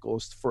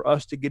obstacles for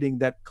us to getting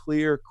that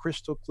clear,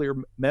 crystal clear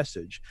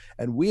message,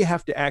 and we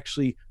have to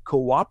actually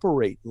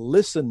cooperate,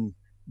 listen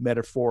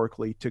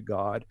metaphorically to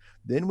God,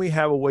 then we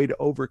have a way to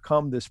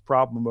overcome this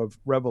problem of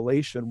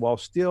revelation while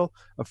still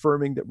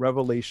affirming that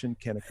revelation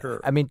can occur.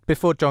 I mean,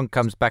 before John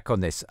comes back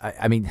on this,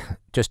 I mean,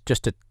 just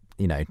to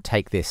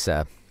take this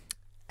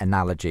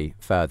analogy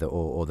further,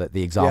 or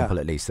the example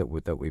at least that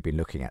we've been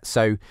looking at.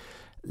 So,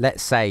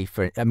 let's say,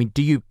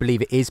 do you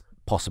believe it is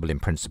possible in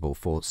principle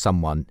for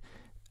someone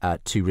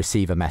to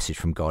receive a message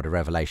from God, a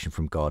revelation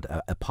from God?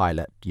 A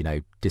pilot,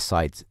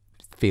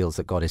 feels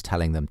that God is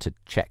telling them to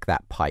check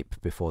that pipe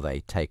before they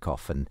take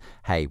off, and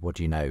hey, what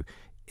do you know,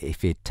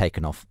 if he'd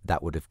taken off,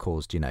 that would have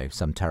caused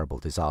some terrible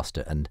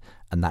disaster, and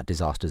that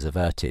disaster's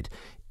averted.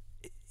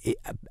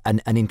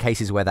 And in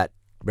cases where that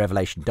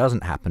revelation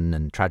doesn't happen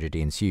and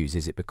tragedy ensues,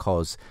 is it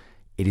because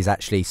it is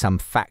actually some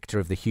factor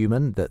of the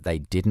human, that they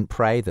didn't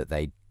pray, that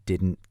they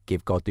didn't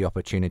give God the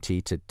opportunity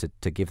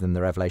to give them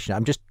the revelation?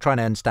 I'm just trying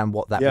to understand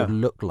what that would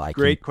look like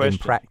in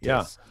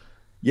practice.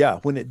 Yeah,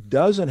 when it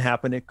doesn't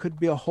happen, it could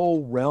be a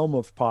whole realm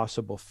of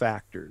possible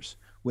factors.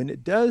 When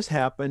it does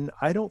happen,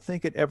 I don't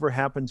think it ever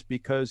happens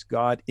because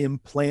God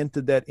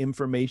implanted that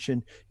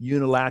information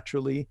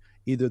unilaterally.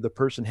 Either the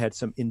person had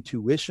some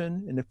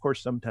intuition, and of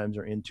course, sometimes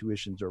our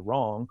intuitions are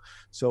wrong,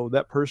 so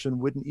that person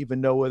wouldn't even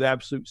know with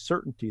absolute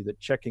certainty that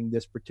checking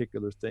this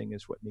particular thing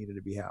is what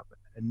needed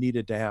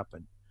to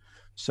happen.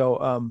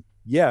 So,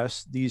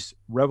 yes, these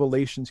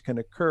revelations can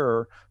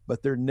occur,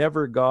 but they're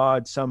never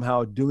God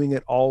somehow doing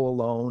it all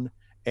alone.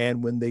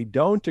 And when they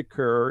don't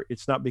occur,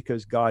 it's not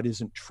because God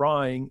isn't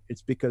trying,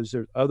 it's because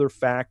there's other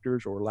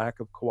factors or lack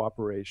of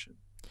cooperation.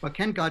 But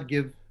can God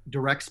give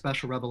direct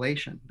special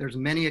revelation? There's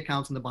many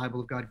accounts in the Bible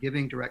of God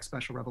giving direct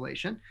special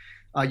revelation.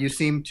 You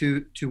seem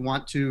to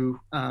want to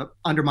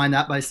undermine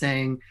that by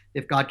saying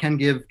if God can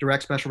give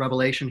direct special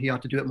revelation, he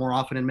ought to do it more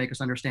often and make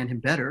us understand him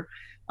better.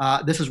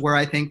 This is where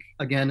I think,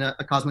 again,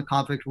 a cosmic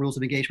conflict rules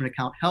of engagement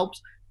account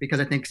helps, because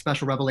I think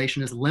special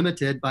revelation is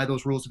limited by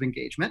those rules of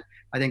engagement.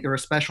 I think there are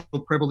special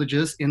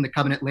privileges in the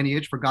covenant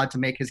lineage for God to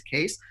make his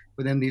case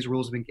within these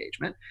rules of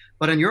engagement.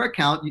 But on your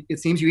account, it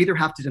seems you either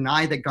have to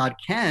deny that God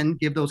can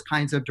give those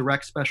kinds of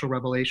direct special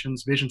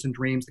revelations, visions and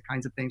dreams, the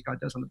kinds of things God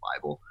does in the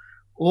Bible,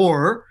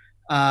 or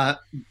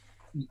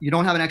you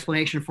don't have an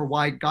explanation for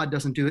why God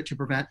doesn't do it to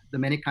prevent the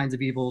many kinds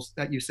of evils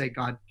that you say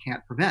God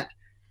can't prevent.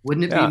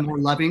 Wouldn't it be more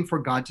loving for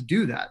God to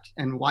do that?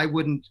 And why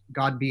wouldn't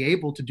God be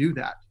able to do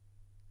that?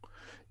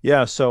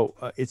 Yeah, so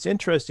it's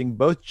interesting.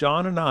 Both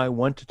John and I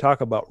want to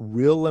talk about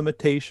real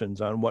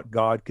limitations on what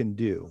God can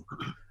do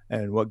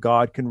and what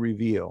God can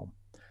reveal.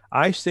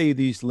 I say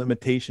these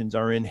limitations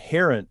are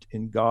inherent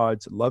in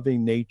God's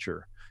loving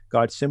nature.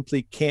 God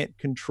simply can't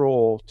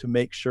control to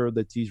make sure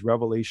that these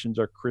revelations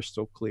are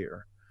crystal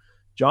clear.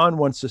 John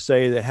wants to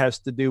say that it has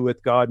to do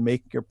with God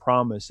making a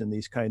promise in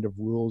these kind of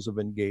rules of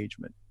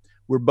engagement.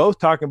 We're both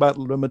talking about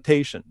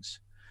limitations.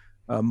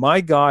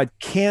 My God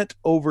can't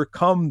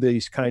overcome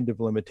these kind of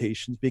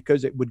limitations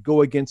because it would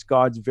go against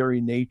God's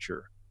very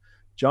nature.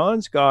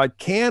 John's God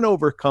can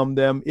overcome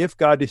them if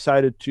God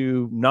decided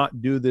to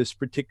not do this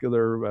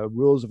particular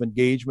rules of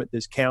engagement,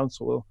 this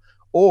counsel,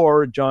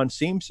 or John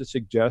seems to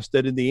suggest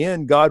that in the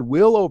end, God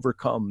will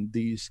overcome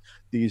these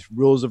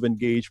rules of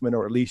engagement,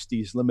 or at least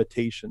these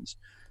limitations.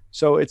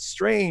 So it's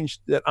strange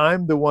that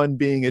I'm the one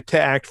being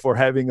attacked for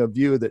having a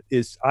view that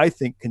is, I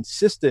think,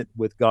 consistent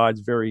with God's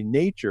very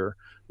nature,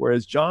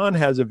 whereas John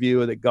has a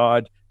view that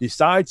God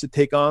decides to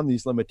take on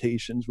these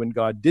limitations when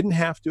God didn't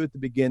have to at the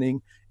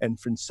beginning, and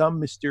from some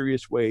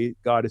mysterious way,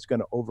 God is going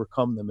to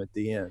overcome them at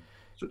the end.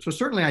 So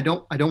certainly I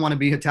don't want to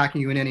be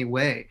attacking you in any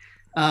way.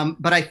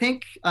 But I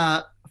think,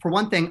 for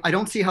one thing, I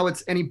don't see how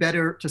it's any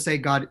better to say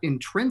God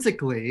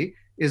intrinsically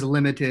is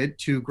limited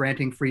to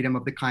granting freedom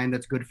of the kind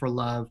that's good for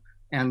love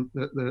and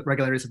the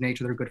regularities of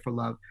nature that are good for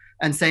love,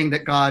 and saying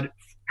that God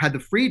had the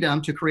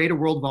freedom to create a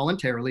world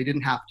voluntarily,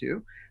 didn't have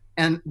to,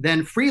 and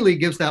then freely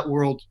gives that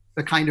world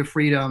the kind of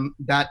freedom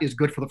that is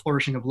good for the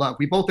flourishing of love.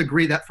 We both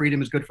agree that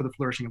freedom is good for the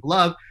flourishing of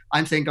love.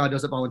 I'm saying God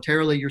does it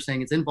voluntarily. You're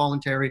saying it's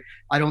involuntary.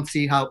 I don't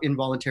see how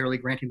involuntarily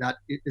granting that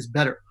is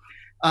better.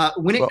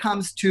 When it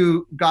comes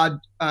to God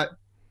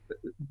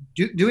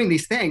doing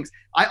these things,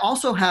 I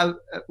also have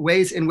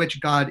ways in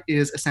which God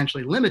is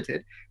essentially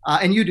limited.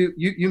 And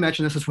you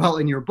mentioned this as well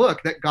in your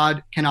book, that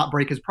God cannot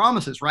break his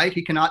promises, right?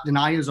 He cannot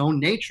deny his own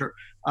nature.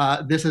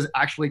 This is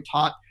actually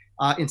taught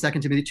in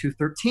 2 Timothy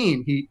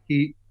 2:13.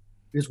 He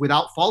is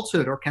without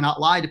falsehood or cannot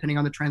lie, depending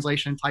on the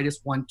translation in Titus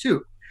 1:2.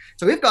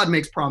 So if God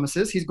makes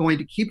promises, he's going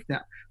to keep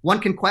them. One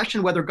can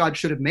question whether God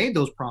should have made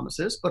those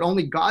promises, but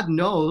only God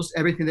knows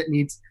everything that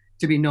needs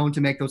to be known to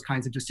make those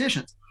kinds of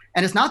decisions.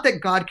 And it's not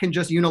that God can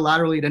just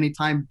unilaterally at any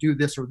time do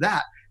this or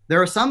that.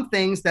 There are some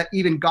things that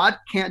even God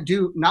can't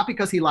do, not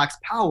because he lacks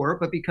power,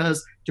 but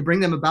because to bring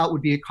them about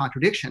would be a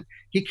contradiction.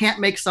 He can't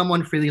make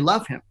someone freely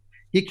love him.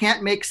 He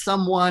can't make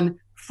someone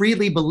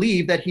freely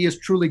believe that he is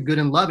truly good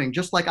and loving.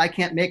 Just like I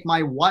can't make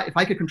my wife, if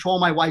I could control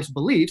my wife's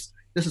beliefs,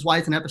 this is why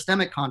it's an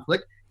epistemic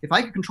conflict. If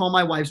I could control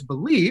my wife's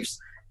beliefs,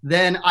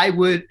 then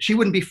she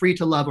wouldn't be free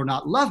to love or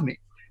not love me.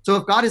 So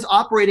if God is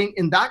operating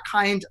in that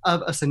kind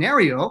of a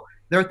scenario,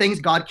 there are things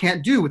God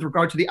can't do with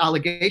regard to the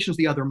allegations of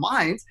the other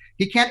minds.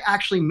 He can't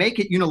actually make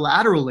it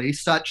unilaterally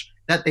such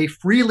that they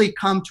freely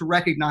come to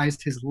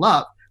recognize his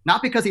love,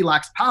 not because he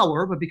lacks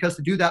power, but because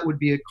to do that would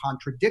be a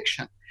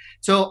contradiction.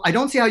 So I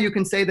don't see how you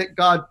can say that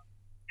God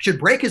should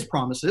break his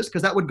promises,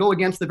 because that would go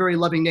against the very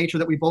loving nature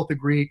that we both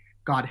agree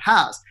God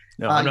has.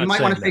 No, you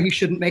might want to say he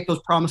shouldn't make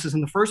those promises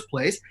in the first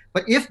place,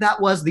 but if that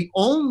was the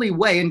only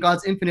way in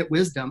God's infinite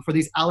wisdom for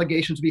these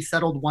allegations to be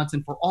settled once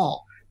and for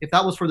all, if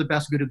that was for the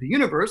best good of the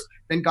universe,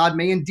 then God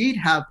may indeed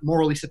have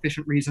morally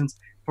sufficient reasons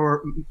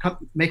for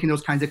making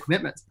those kinds of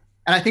commitments.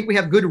 And I think we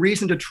have good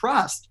reason to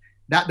trust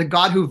that the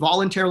God who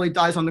voluntarily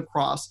dies on the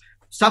cross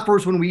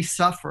suffers when we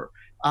suffer,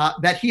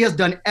 that he has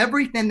done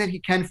everything that he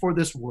can for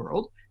this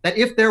world, that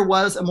if there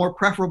was a more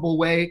preferable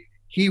way,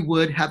 he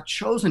would have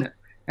chosen it.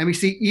 And we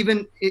see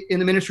even in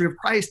the ministry of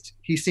Christ,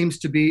 he seems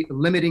to be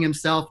limiting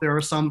himself. There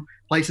are some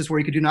places where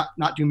he could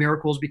not do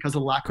miracles because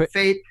of lack of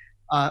faith.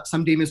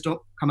 Some demons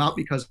don't come out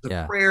because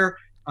of prayer.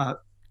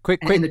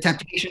 In the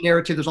temptation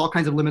narrative, there's all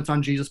kinds of limits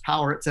on Jesus'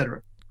 power,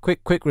 etc.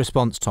 Quick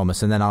response,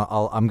 Thomas, and then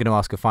I'm going to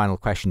ask a final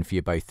question for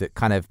you both that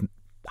kind of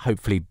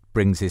hopefully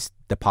brings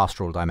the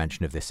pastoral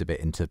dimension of this a bit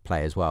into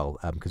play as well,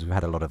 because we've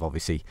had a lot of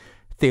obviously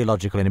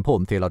theological and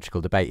important theological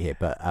debate here,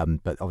 but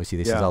obviously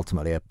this is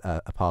ultimately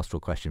a pastoral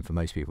question for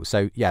most people.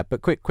 So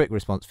but quick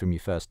response from you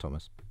first,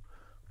 Thomas.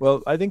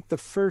 Well, I think the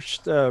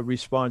first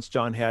response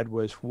John had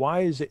was, why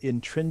is it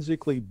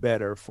intrinsically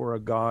better for a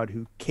God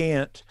who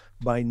can't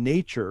by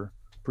nature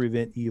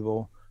prevent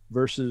evil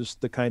versus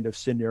the kind of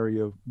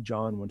scenario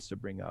John wants to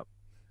bring up?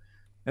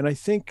 And I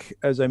think,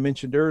 as I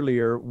mentioned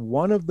earlier,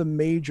 one of the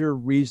major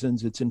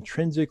reasons it's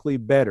intrinsically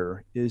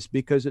better is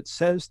because it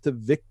says to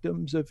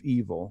victims of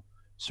evil,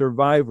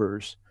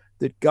 survivors,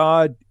 that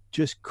God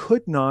just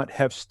could not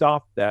have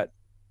stopped that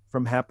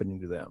from happening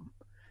to them.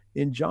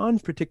 In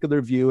John's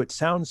particular view, it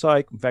sounds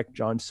like, in fact,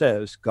 John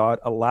says, God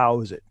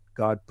allows it,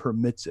 God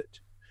permits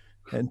it.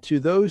 And to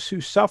those who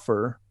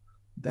suffer,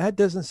 that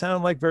doesn't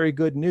sound like very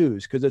good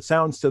news, because it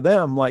sounds to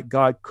them like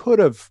God could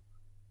have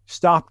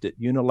stopped it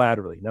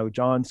unilaterally. Now,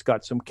 John's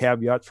got some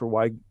caveats for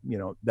why,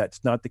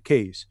 that's not the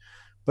case.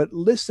 But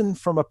listen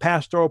from a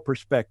pastoral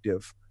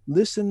perspective.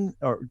 Listen,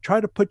 or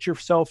try to put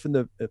yourself in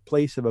the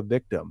place of a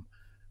victim.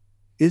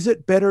 Is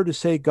it better to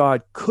say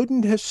God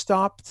couldn't have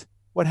stopped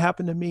what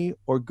happened to me,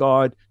 or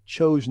God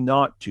chose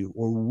not to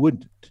or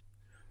wouldn't?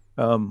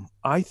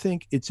 I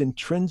think it's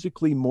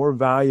intrinsically more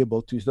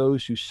valuable to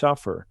those who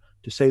suffer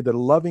to say that a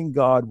loving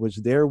God was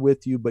there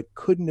with you but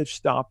couldn't have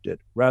stopped it,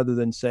 rather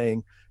than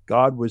saying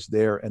God was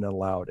there and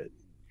allowed it.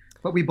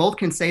 But we both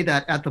can say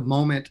that at the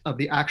moment of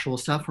the actual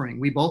suffering.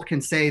 We both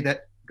can say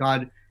that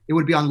it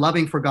would be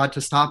unloving for God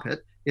to stop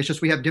it. It's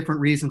just we have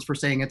different reasons for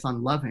saying it's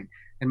unloving.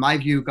 In my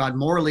view, God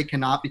morally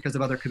cannot because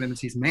of other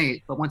commitments he's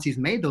made. But once he's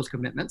made those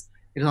commitments,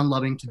 it is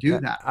unloving to do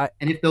that.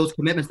 And if those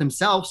commitments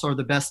themselves are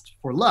the best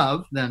for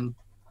love, then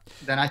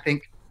I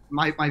think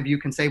my view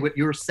can say what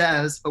yours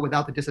says, but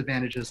without the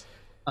disadvantages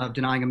of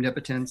denying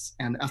omnipotence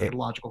and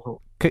eschatological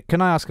hope.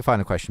 Can I ask a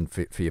final question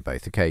for you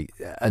both? Okay,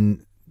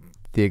 and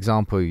the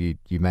example you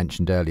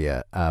mentioned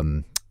earlier,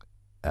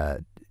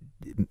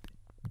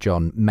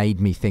 John, made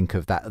me think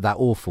of that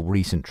awful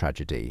recent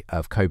tragedy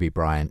of Kobe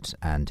Bryant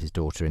and his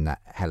daughter in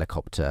that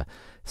helicopter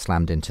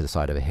slammed into the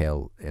side of a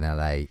hill in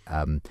LA.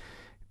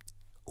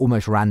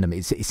 Almost random.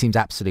 It seems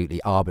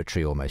absolutely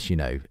arbitrary almost,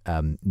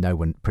 no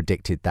one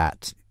predicted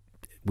that.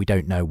 We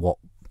don't know what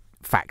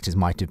factors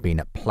might have been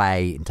at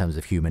play in terms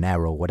of human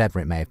error or whatever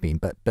it may have been,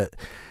 but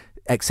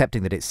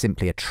accepting that it's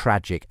simply a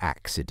tragic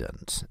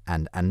accident,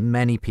 and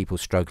many people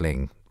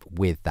struggling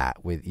with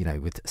that,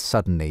 with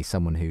suddenly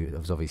someone who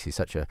was obviously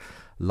such a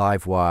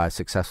live wire,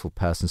 successful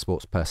person,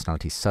 sports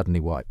personality, suddenly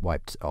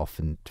wiped off,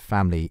 and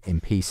family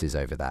in pieces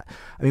over that.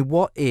 I mean,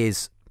 what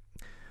is,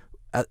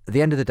 at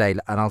the end of the day,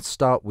 and I'll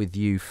start with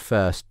you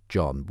first,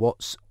 John,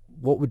 what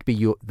would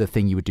be the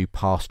thing you would do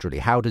pastorally?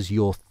 How does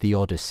your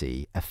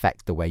theodicy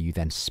affect the way you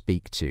then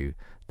speak to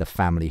the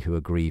family who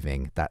are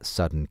grieving that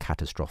sudden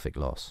catastrophic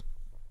loss?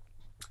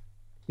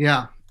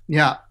 Yeah.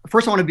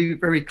 First, I want to be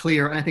very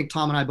clear, and I think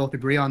Tom and I both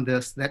agree on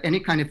this, that any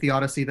kind of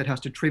theodicy that has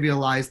to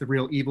trivialize the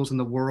real evils in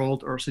the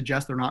world or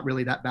suggest they're not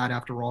really that bad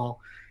after all,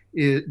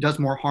 it does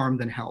more harm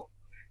than help.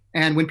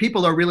 And when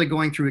people are really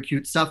going through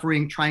acute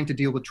suffering, trying to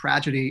deal with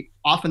tragedy,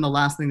 often the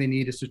last thing they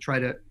need is to try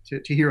to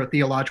hear a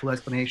theological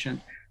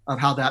explanation of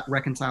how that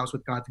reconciles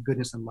with God's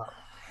goodness and love.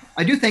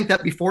 I do think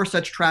that before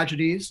such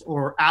tragedies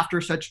or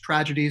after such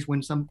tragedies,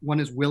 when someone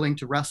is willing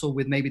to wrestle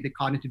with maybe the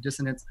cognitive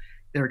dissonance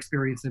they're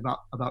experiencing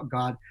about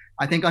God,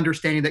 I think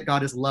understanding that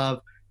God is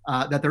love,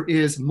 that there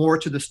is more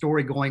to the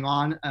story going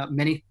on,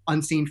 many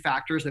unseen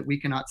factors that we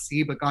cannot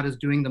see, but God is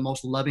doing the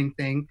most loving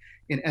thing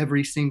in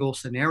every single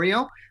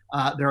scenario.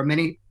 There are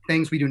many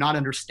things we do not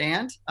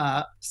understand,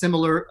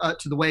 similar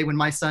to the way when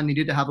my son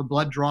needed to have a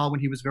blood draw when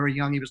he was very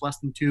young. He was less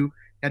than 2. He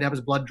had to have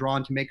his blood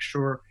drawn to make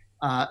sure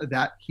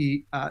that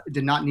he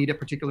did not need a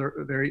particular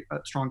very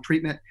strong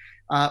treatment.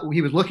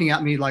 He was looking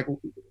at me like,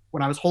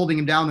 when I was holding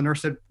him down, the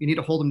nurse said, "You need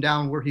to hold him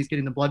down where he's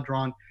getting the blood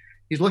drawn."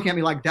 He's looking at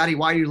me like, "Daddy,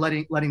 why are you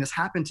letting this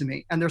happen to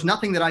me?" And there's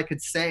nothing that I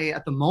could say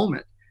at the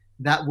moment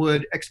that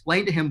would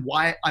explain to him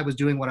why I was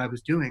doing what I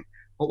was doing.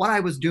 But what I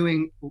was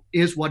doing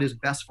is what is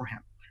best for him.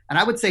 And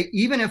I would say,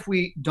 even if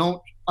we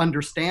don't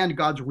understand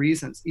God's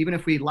reasons, even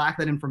if we lack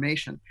that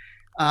information,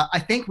 I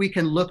think we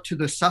can look to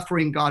the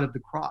suffering God of the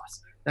cross,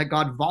 that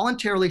God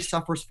voluntarily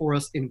suffers for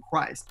us in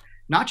Christ.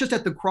 Not just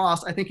at the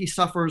cross, I think he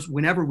suffers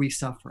whenever we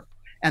suffer.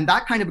 And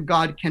that kind of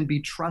God can be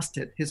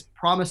trusted. His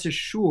promise is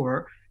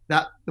sure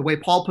that, the way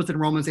Paul puts it in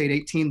Romans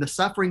 8:18, the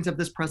sufferings of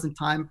this present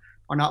time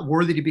are not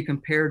worthy to be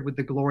compared with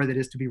the glory that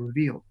is to be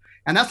revealed.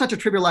 And that's not to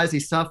trivialize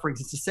these sufferings.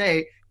 It's to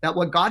say that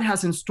what God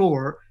has in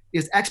store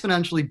is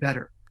exponentially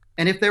better.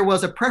 And if there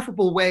was a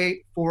preferable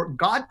way for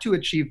God to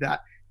achieve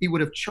that, he would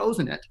have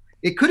chosen it.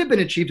 It could have been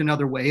achieved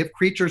another way if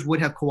creatures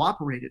would have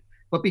cooperated.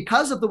 But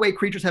because of the way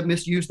creatures have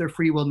misused their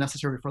free will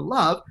necessary for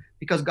love,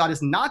 because God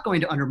is not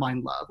going to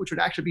undermine love, which would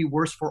actually be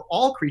worse for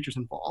all creatures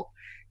involved,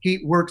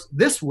 he works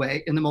this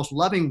way, in the most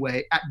loving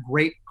way, at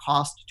great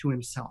cost to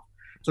himself.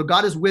 So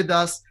God is with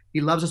us.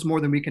 He loves us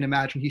more than we can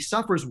imagine. He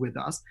suffers with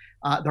us.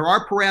 There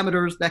are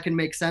parameters that can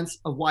make sense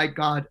of why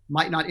God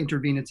might not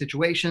intervene in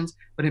situations,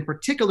 but in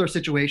particular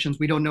situations,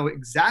 we don't know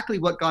exactly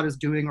what God is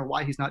doing or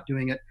why he's not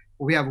doing it,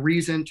 but we have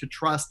reason to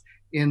trust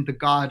in the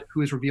God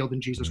who is revealed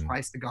in Jesus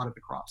Christ, the God of the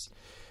cross.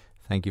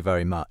 Thank you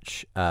very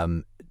much.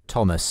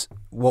 Thomas,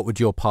 what would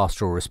your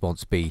pastoral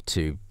response be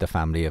to the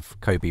family of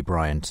Kobe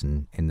Bryant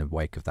and in the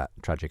wake of that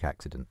tragic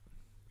accident?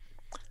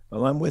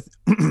 Well, I'm with,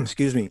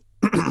 excuse me,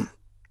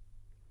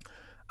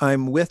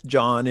 I'm with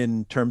John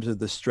in terms of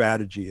the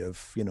strategy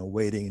of,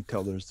 waiting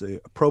until there's the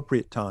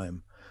appropriate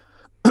time.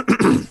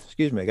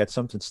 Excuse me, I got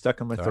something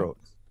stuck in my throat.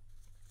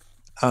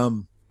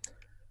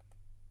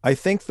 I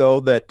think,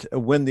 though, that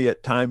when the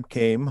time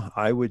came,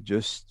 I would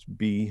just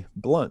be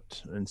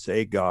blunt and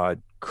say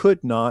God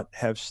could not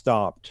have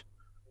stopped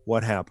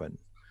what happened.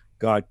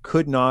 God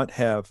could not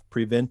have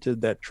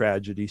prevented that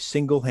tragedy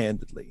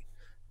single-handedly.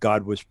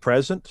 God was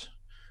present.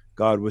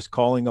 God was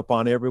calling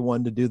upon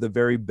everyone to do the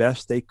very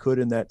best they could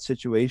in that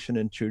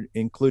situation,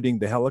 including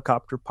the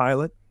helicopter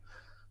pilot.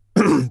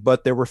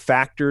 But there were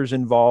factors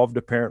involved.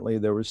 Apparently,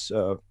 there was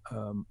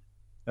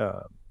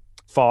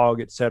fog,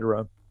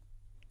 etc.,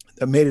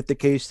 that made it the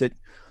case that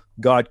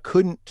God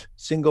couldn't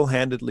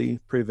single-handedly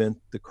prevent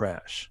the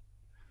crash.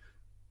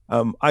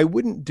 I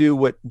wouldn't do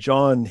what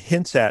John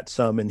hints at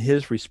some in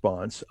his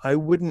response. I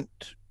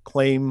wouldn't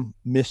claim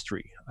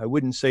mystery. I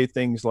wouldn't say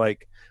things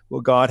like, well,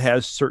 God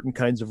has certain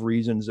kinds of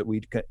reasons that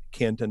we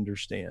can't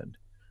understand.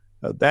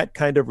 That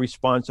kind of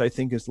response, I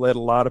think, has led a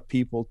lot of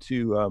people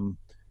to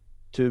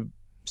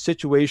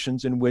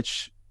situations in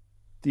which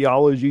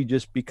theology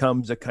just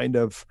becomes a kind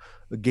of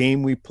a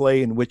game we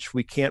play in which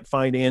we can't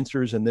find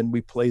answers, and then we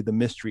play the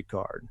mystery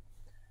card.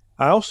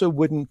 I also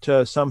wouldn't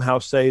somehow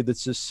say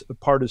this is a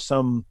part of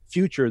some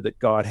future that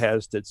God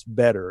has that's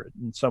better.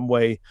 In some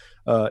way,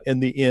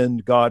 in the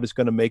end, God is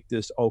going to make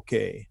this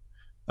okay.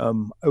 I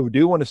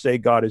do want to say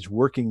God is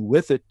working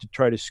with it to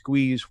try to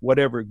squeeze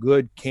whatever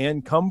good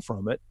can come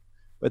from it,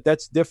 but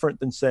that's different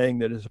than saying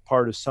that it's a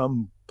part of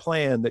some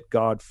plan that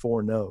God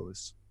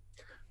foreknows.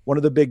 one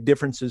of the big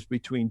differences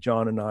between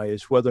John and I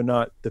is whether or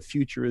not the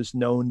future is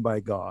known by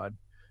God.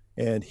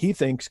 And he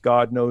thinks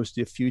God knows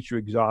the future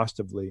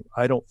exhaustively.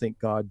 I don't think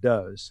God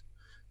does.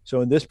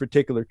 So in this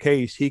particular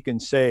case, he can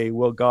say,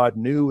 well, God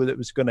knew that it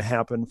was going to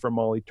happen from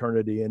all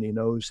eternity, and he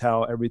knows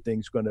how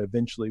everything's going to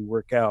eventually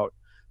work out.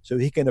 So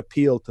he can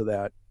appeal to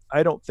that.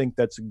 I don't think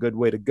that's a good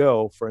way to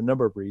go for a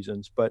number of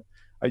reasons, but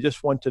I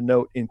just want to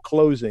note in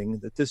closing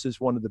that this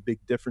is one of the big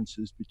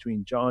differences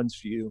between John's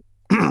view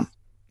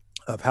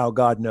of how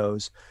God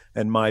knows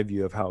and my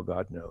view of how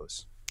God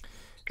knows.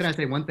 Can I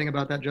say one thing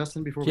about that,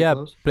 Justin, before we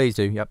close? Yeah, please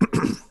do. Yep.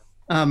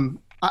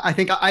 I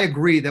think I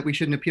agree that we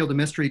shouldn't appeal to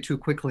mystery too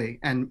quickly.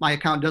 And my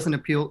account doesn't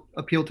appeal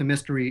to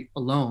mystery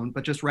alone,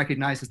 but just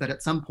recognizes that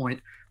at some point,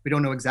 we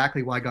don't know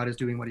exactly why God is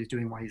doing what he's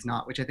doing, why he's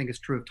not, which I think is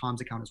true of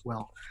Tom's account as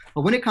well.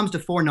 But when it comes to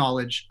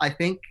foreknowledge, I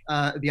think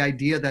the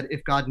idea that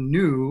if God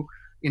knew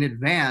in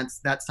advance,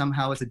 that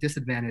somehow is a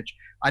disadvantage.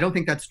 I don't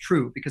think that's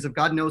true, because if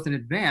God knows in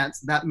advance,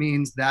 that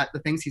means that the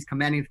things he's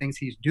commanding, the things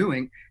he's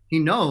doing, he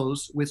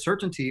knows with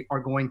certainty are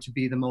going to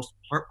be the most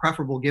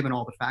preferable given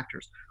all the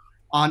factors.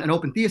 On an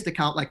open theist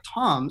account like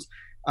Tom's,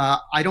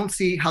 I don't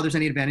see how there's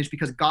any advantage,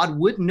 because God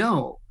would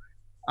know,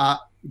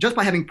 just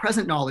by having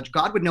present knowledge,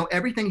 God would know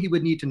everything he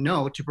would need to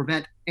know to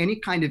prevent any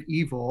kind of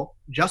evil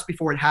just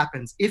before it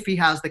happens, if he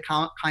has the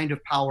kind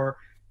of power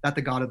that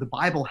the God of the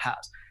Bible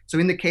has. So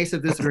in the case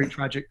of this very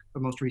tragic,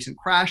 most recent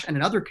crash, and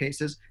in other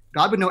cases,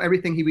 God would know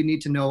everything he would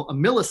need to know a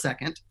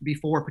millisecond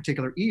before a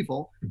particular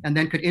evil, and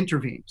then could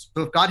intervene.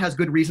 So if God has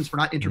good reasons for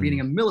not intervening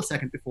a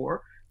millisecond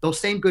before, those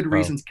same good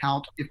reasons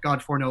count if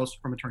God foreknows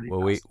from eternity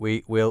past.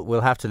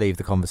 We'll have to leave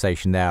the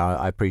conversation there.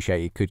 I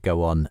appreciate it could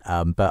go on,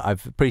 but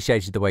I've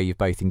appreciated the way you've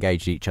both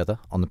engaged each other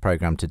on the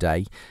programme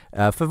today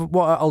for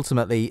what are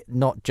ultimately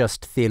not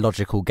just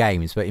theological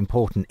games, but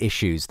important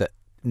issues that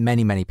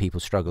many people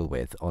struggle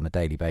with on a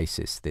daily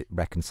basis, that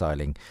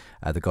reconciling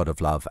the God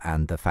of love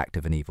and the fact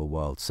of an evil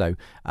world. So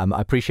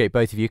I appreciate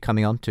both of you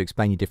coming on to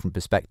explain your different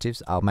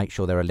perspectives. I'll make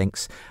sure there are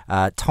links.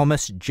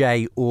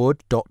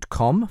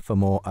 thomasjayoord.com for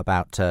more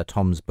about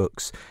Tom's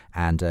books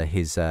and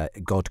his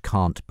God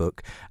Can't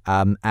book.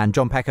 And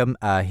John Peckham,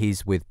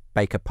 he's with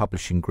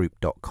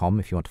bakerpublishinggroup.com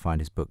if you want to find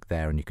his book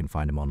there, and you can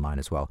find him online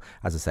as well.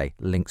 As I say,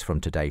 links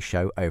from today's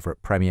show over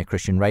at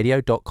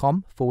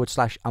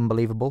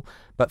premierchristianradio.com/unbelievable.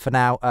 But for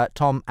now,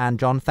 Tom and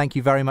John, thank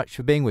you very much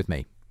for being with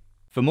me.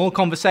 For more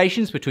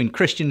conversations between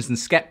Christians and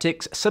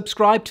skeptics,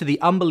 subscribe to the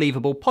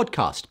Unbelievable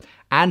podcast.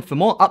 And for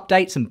more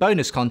updates and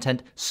bonus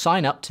content,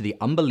 sign up to the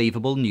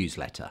Unbelievable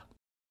newsletter.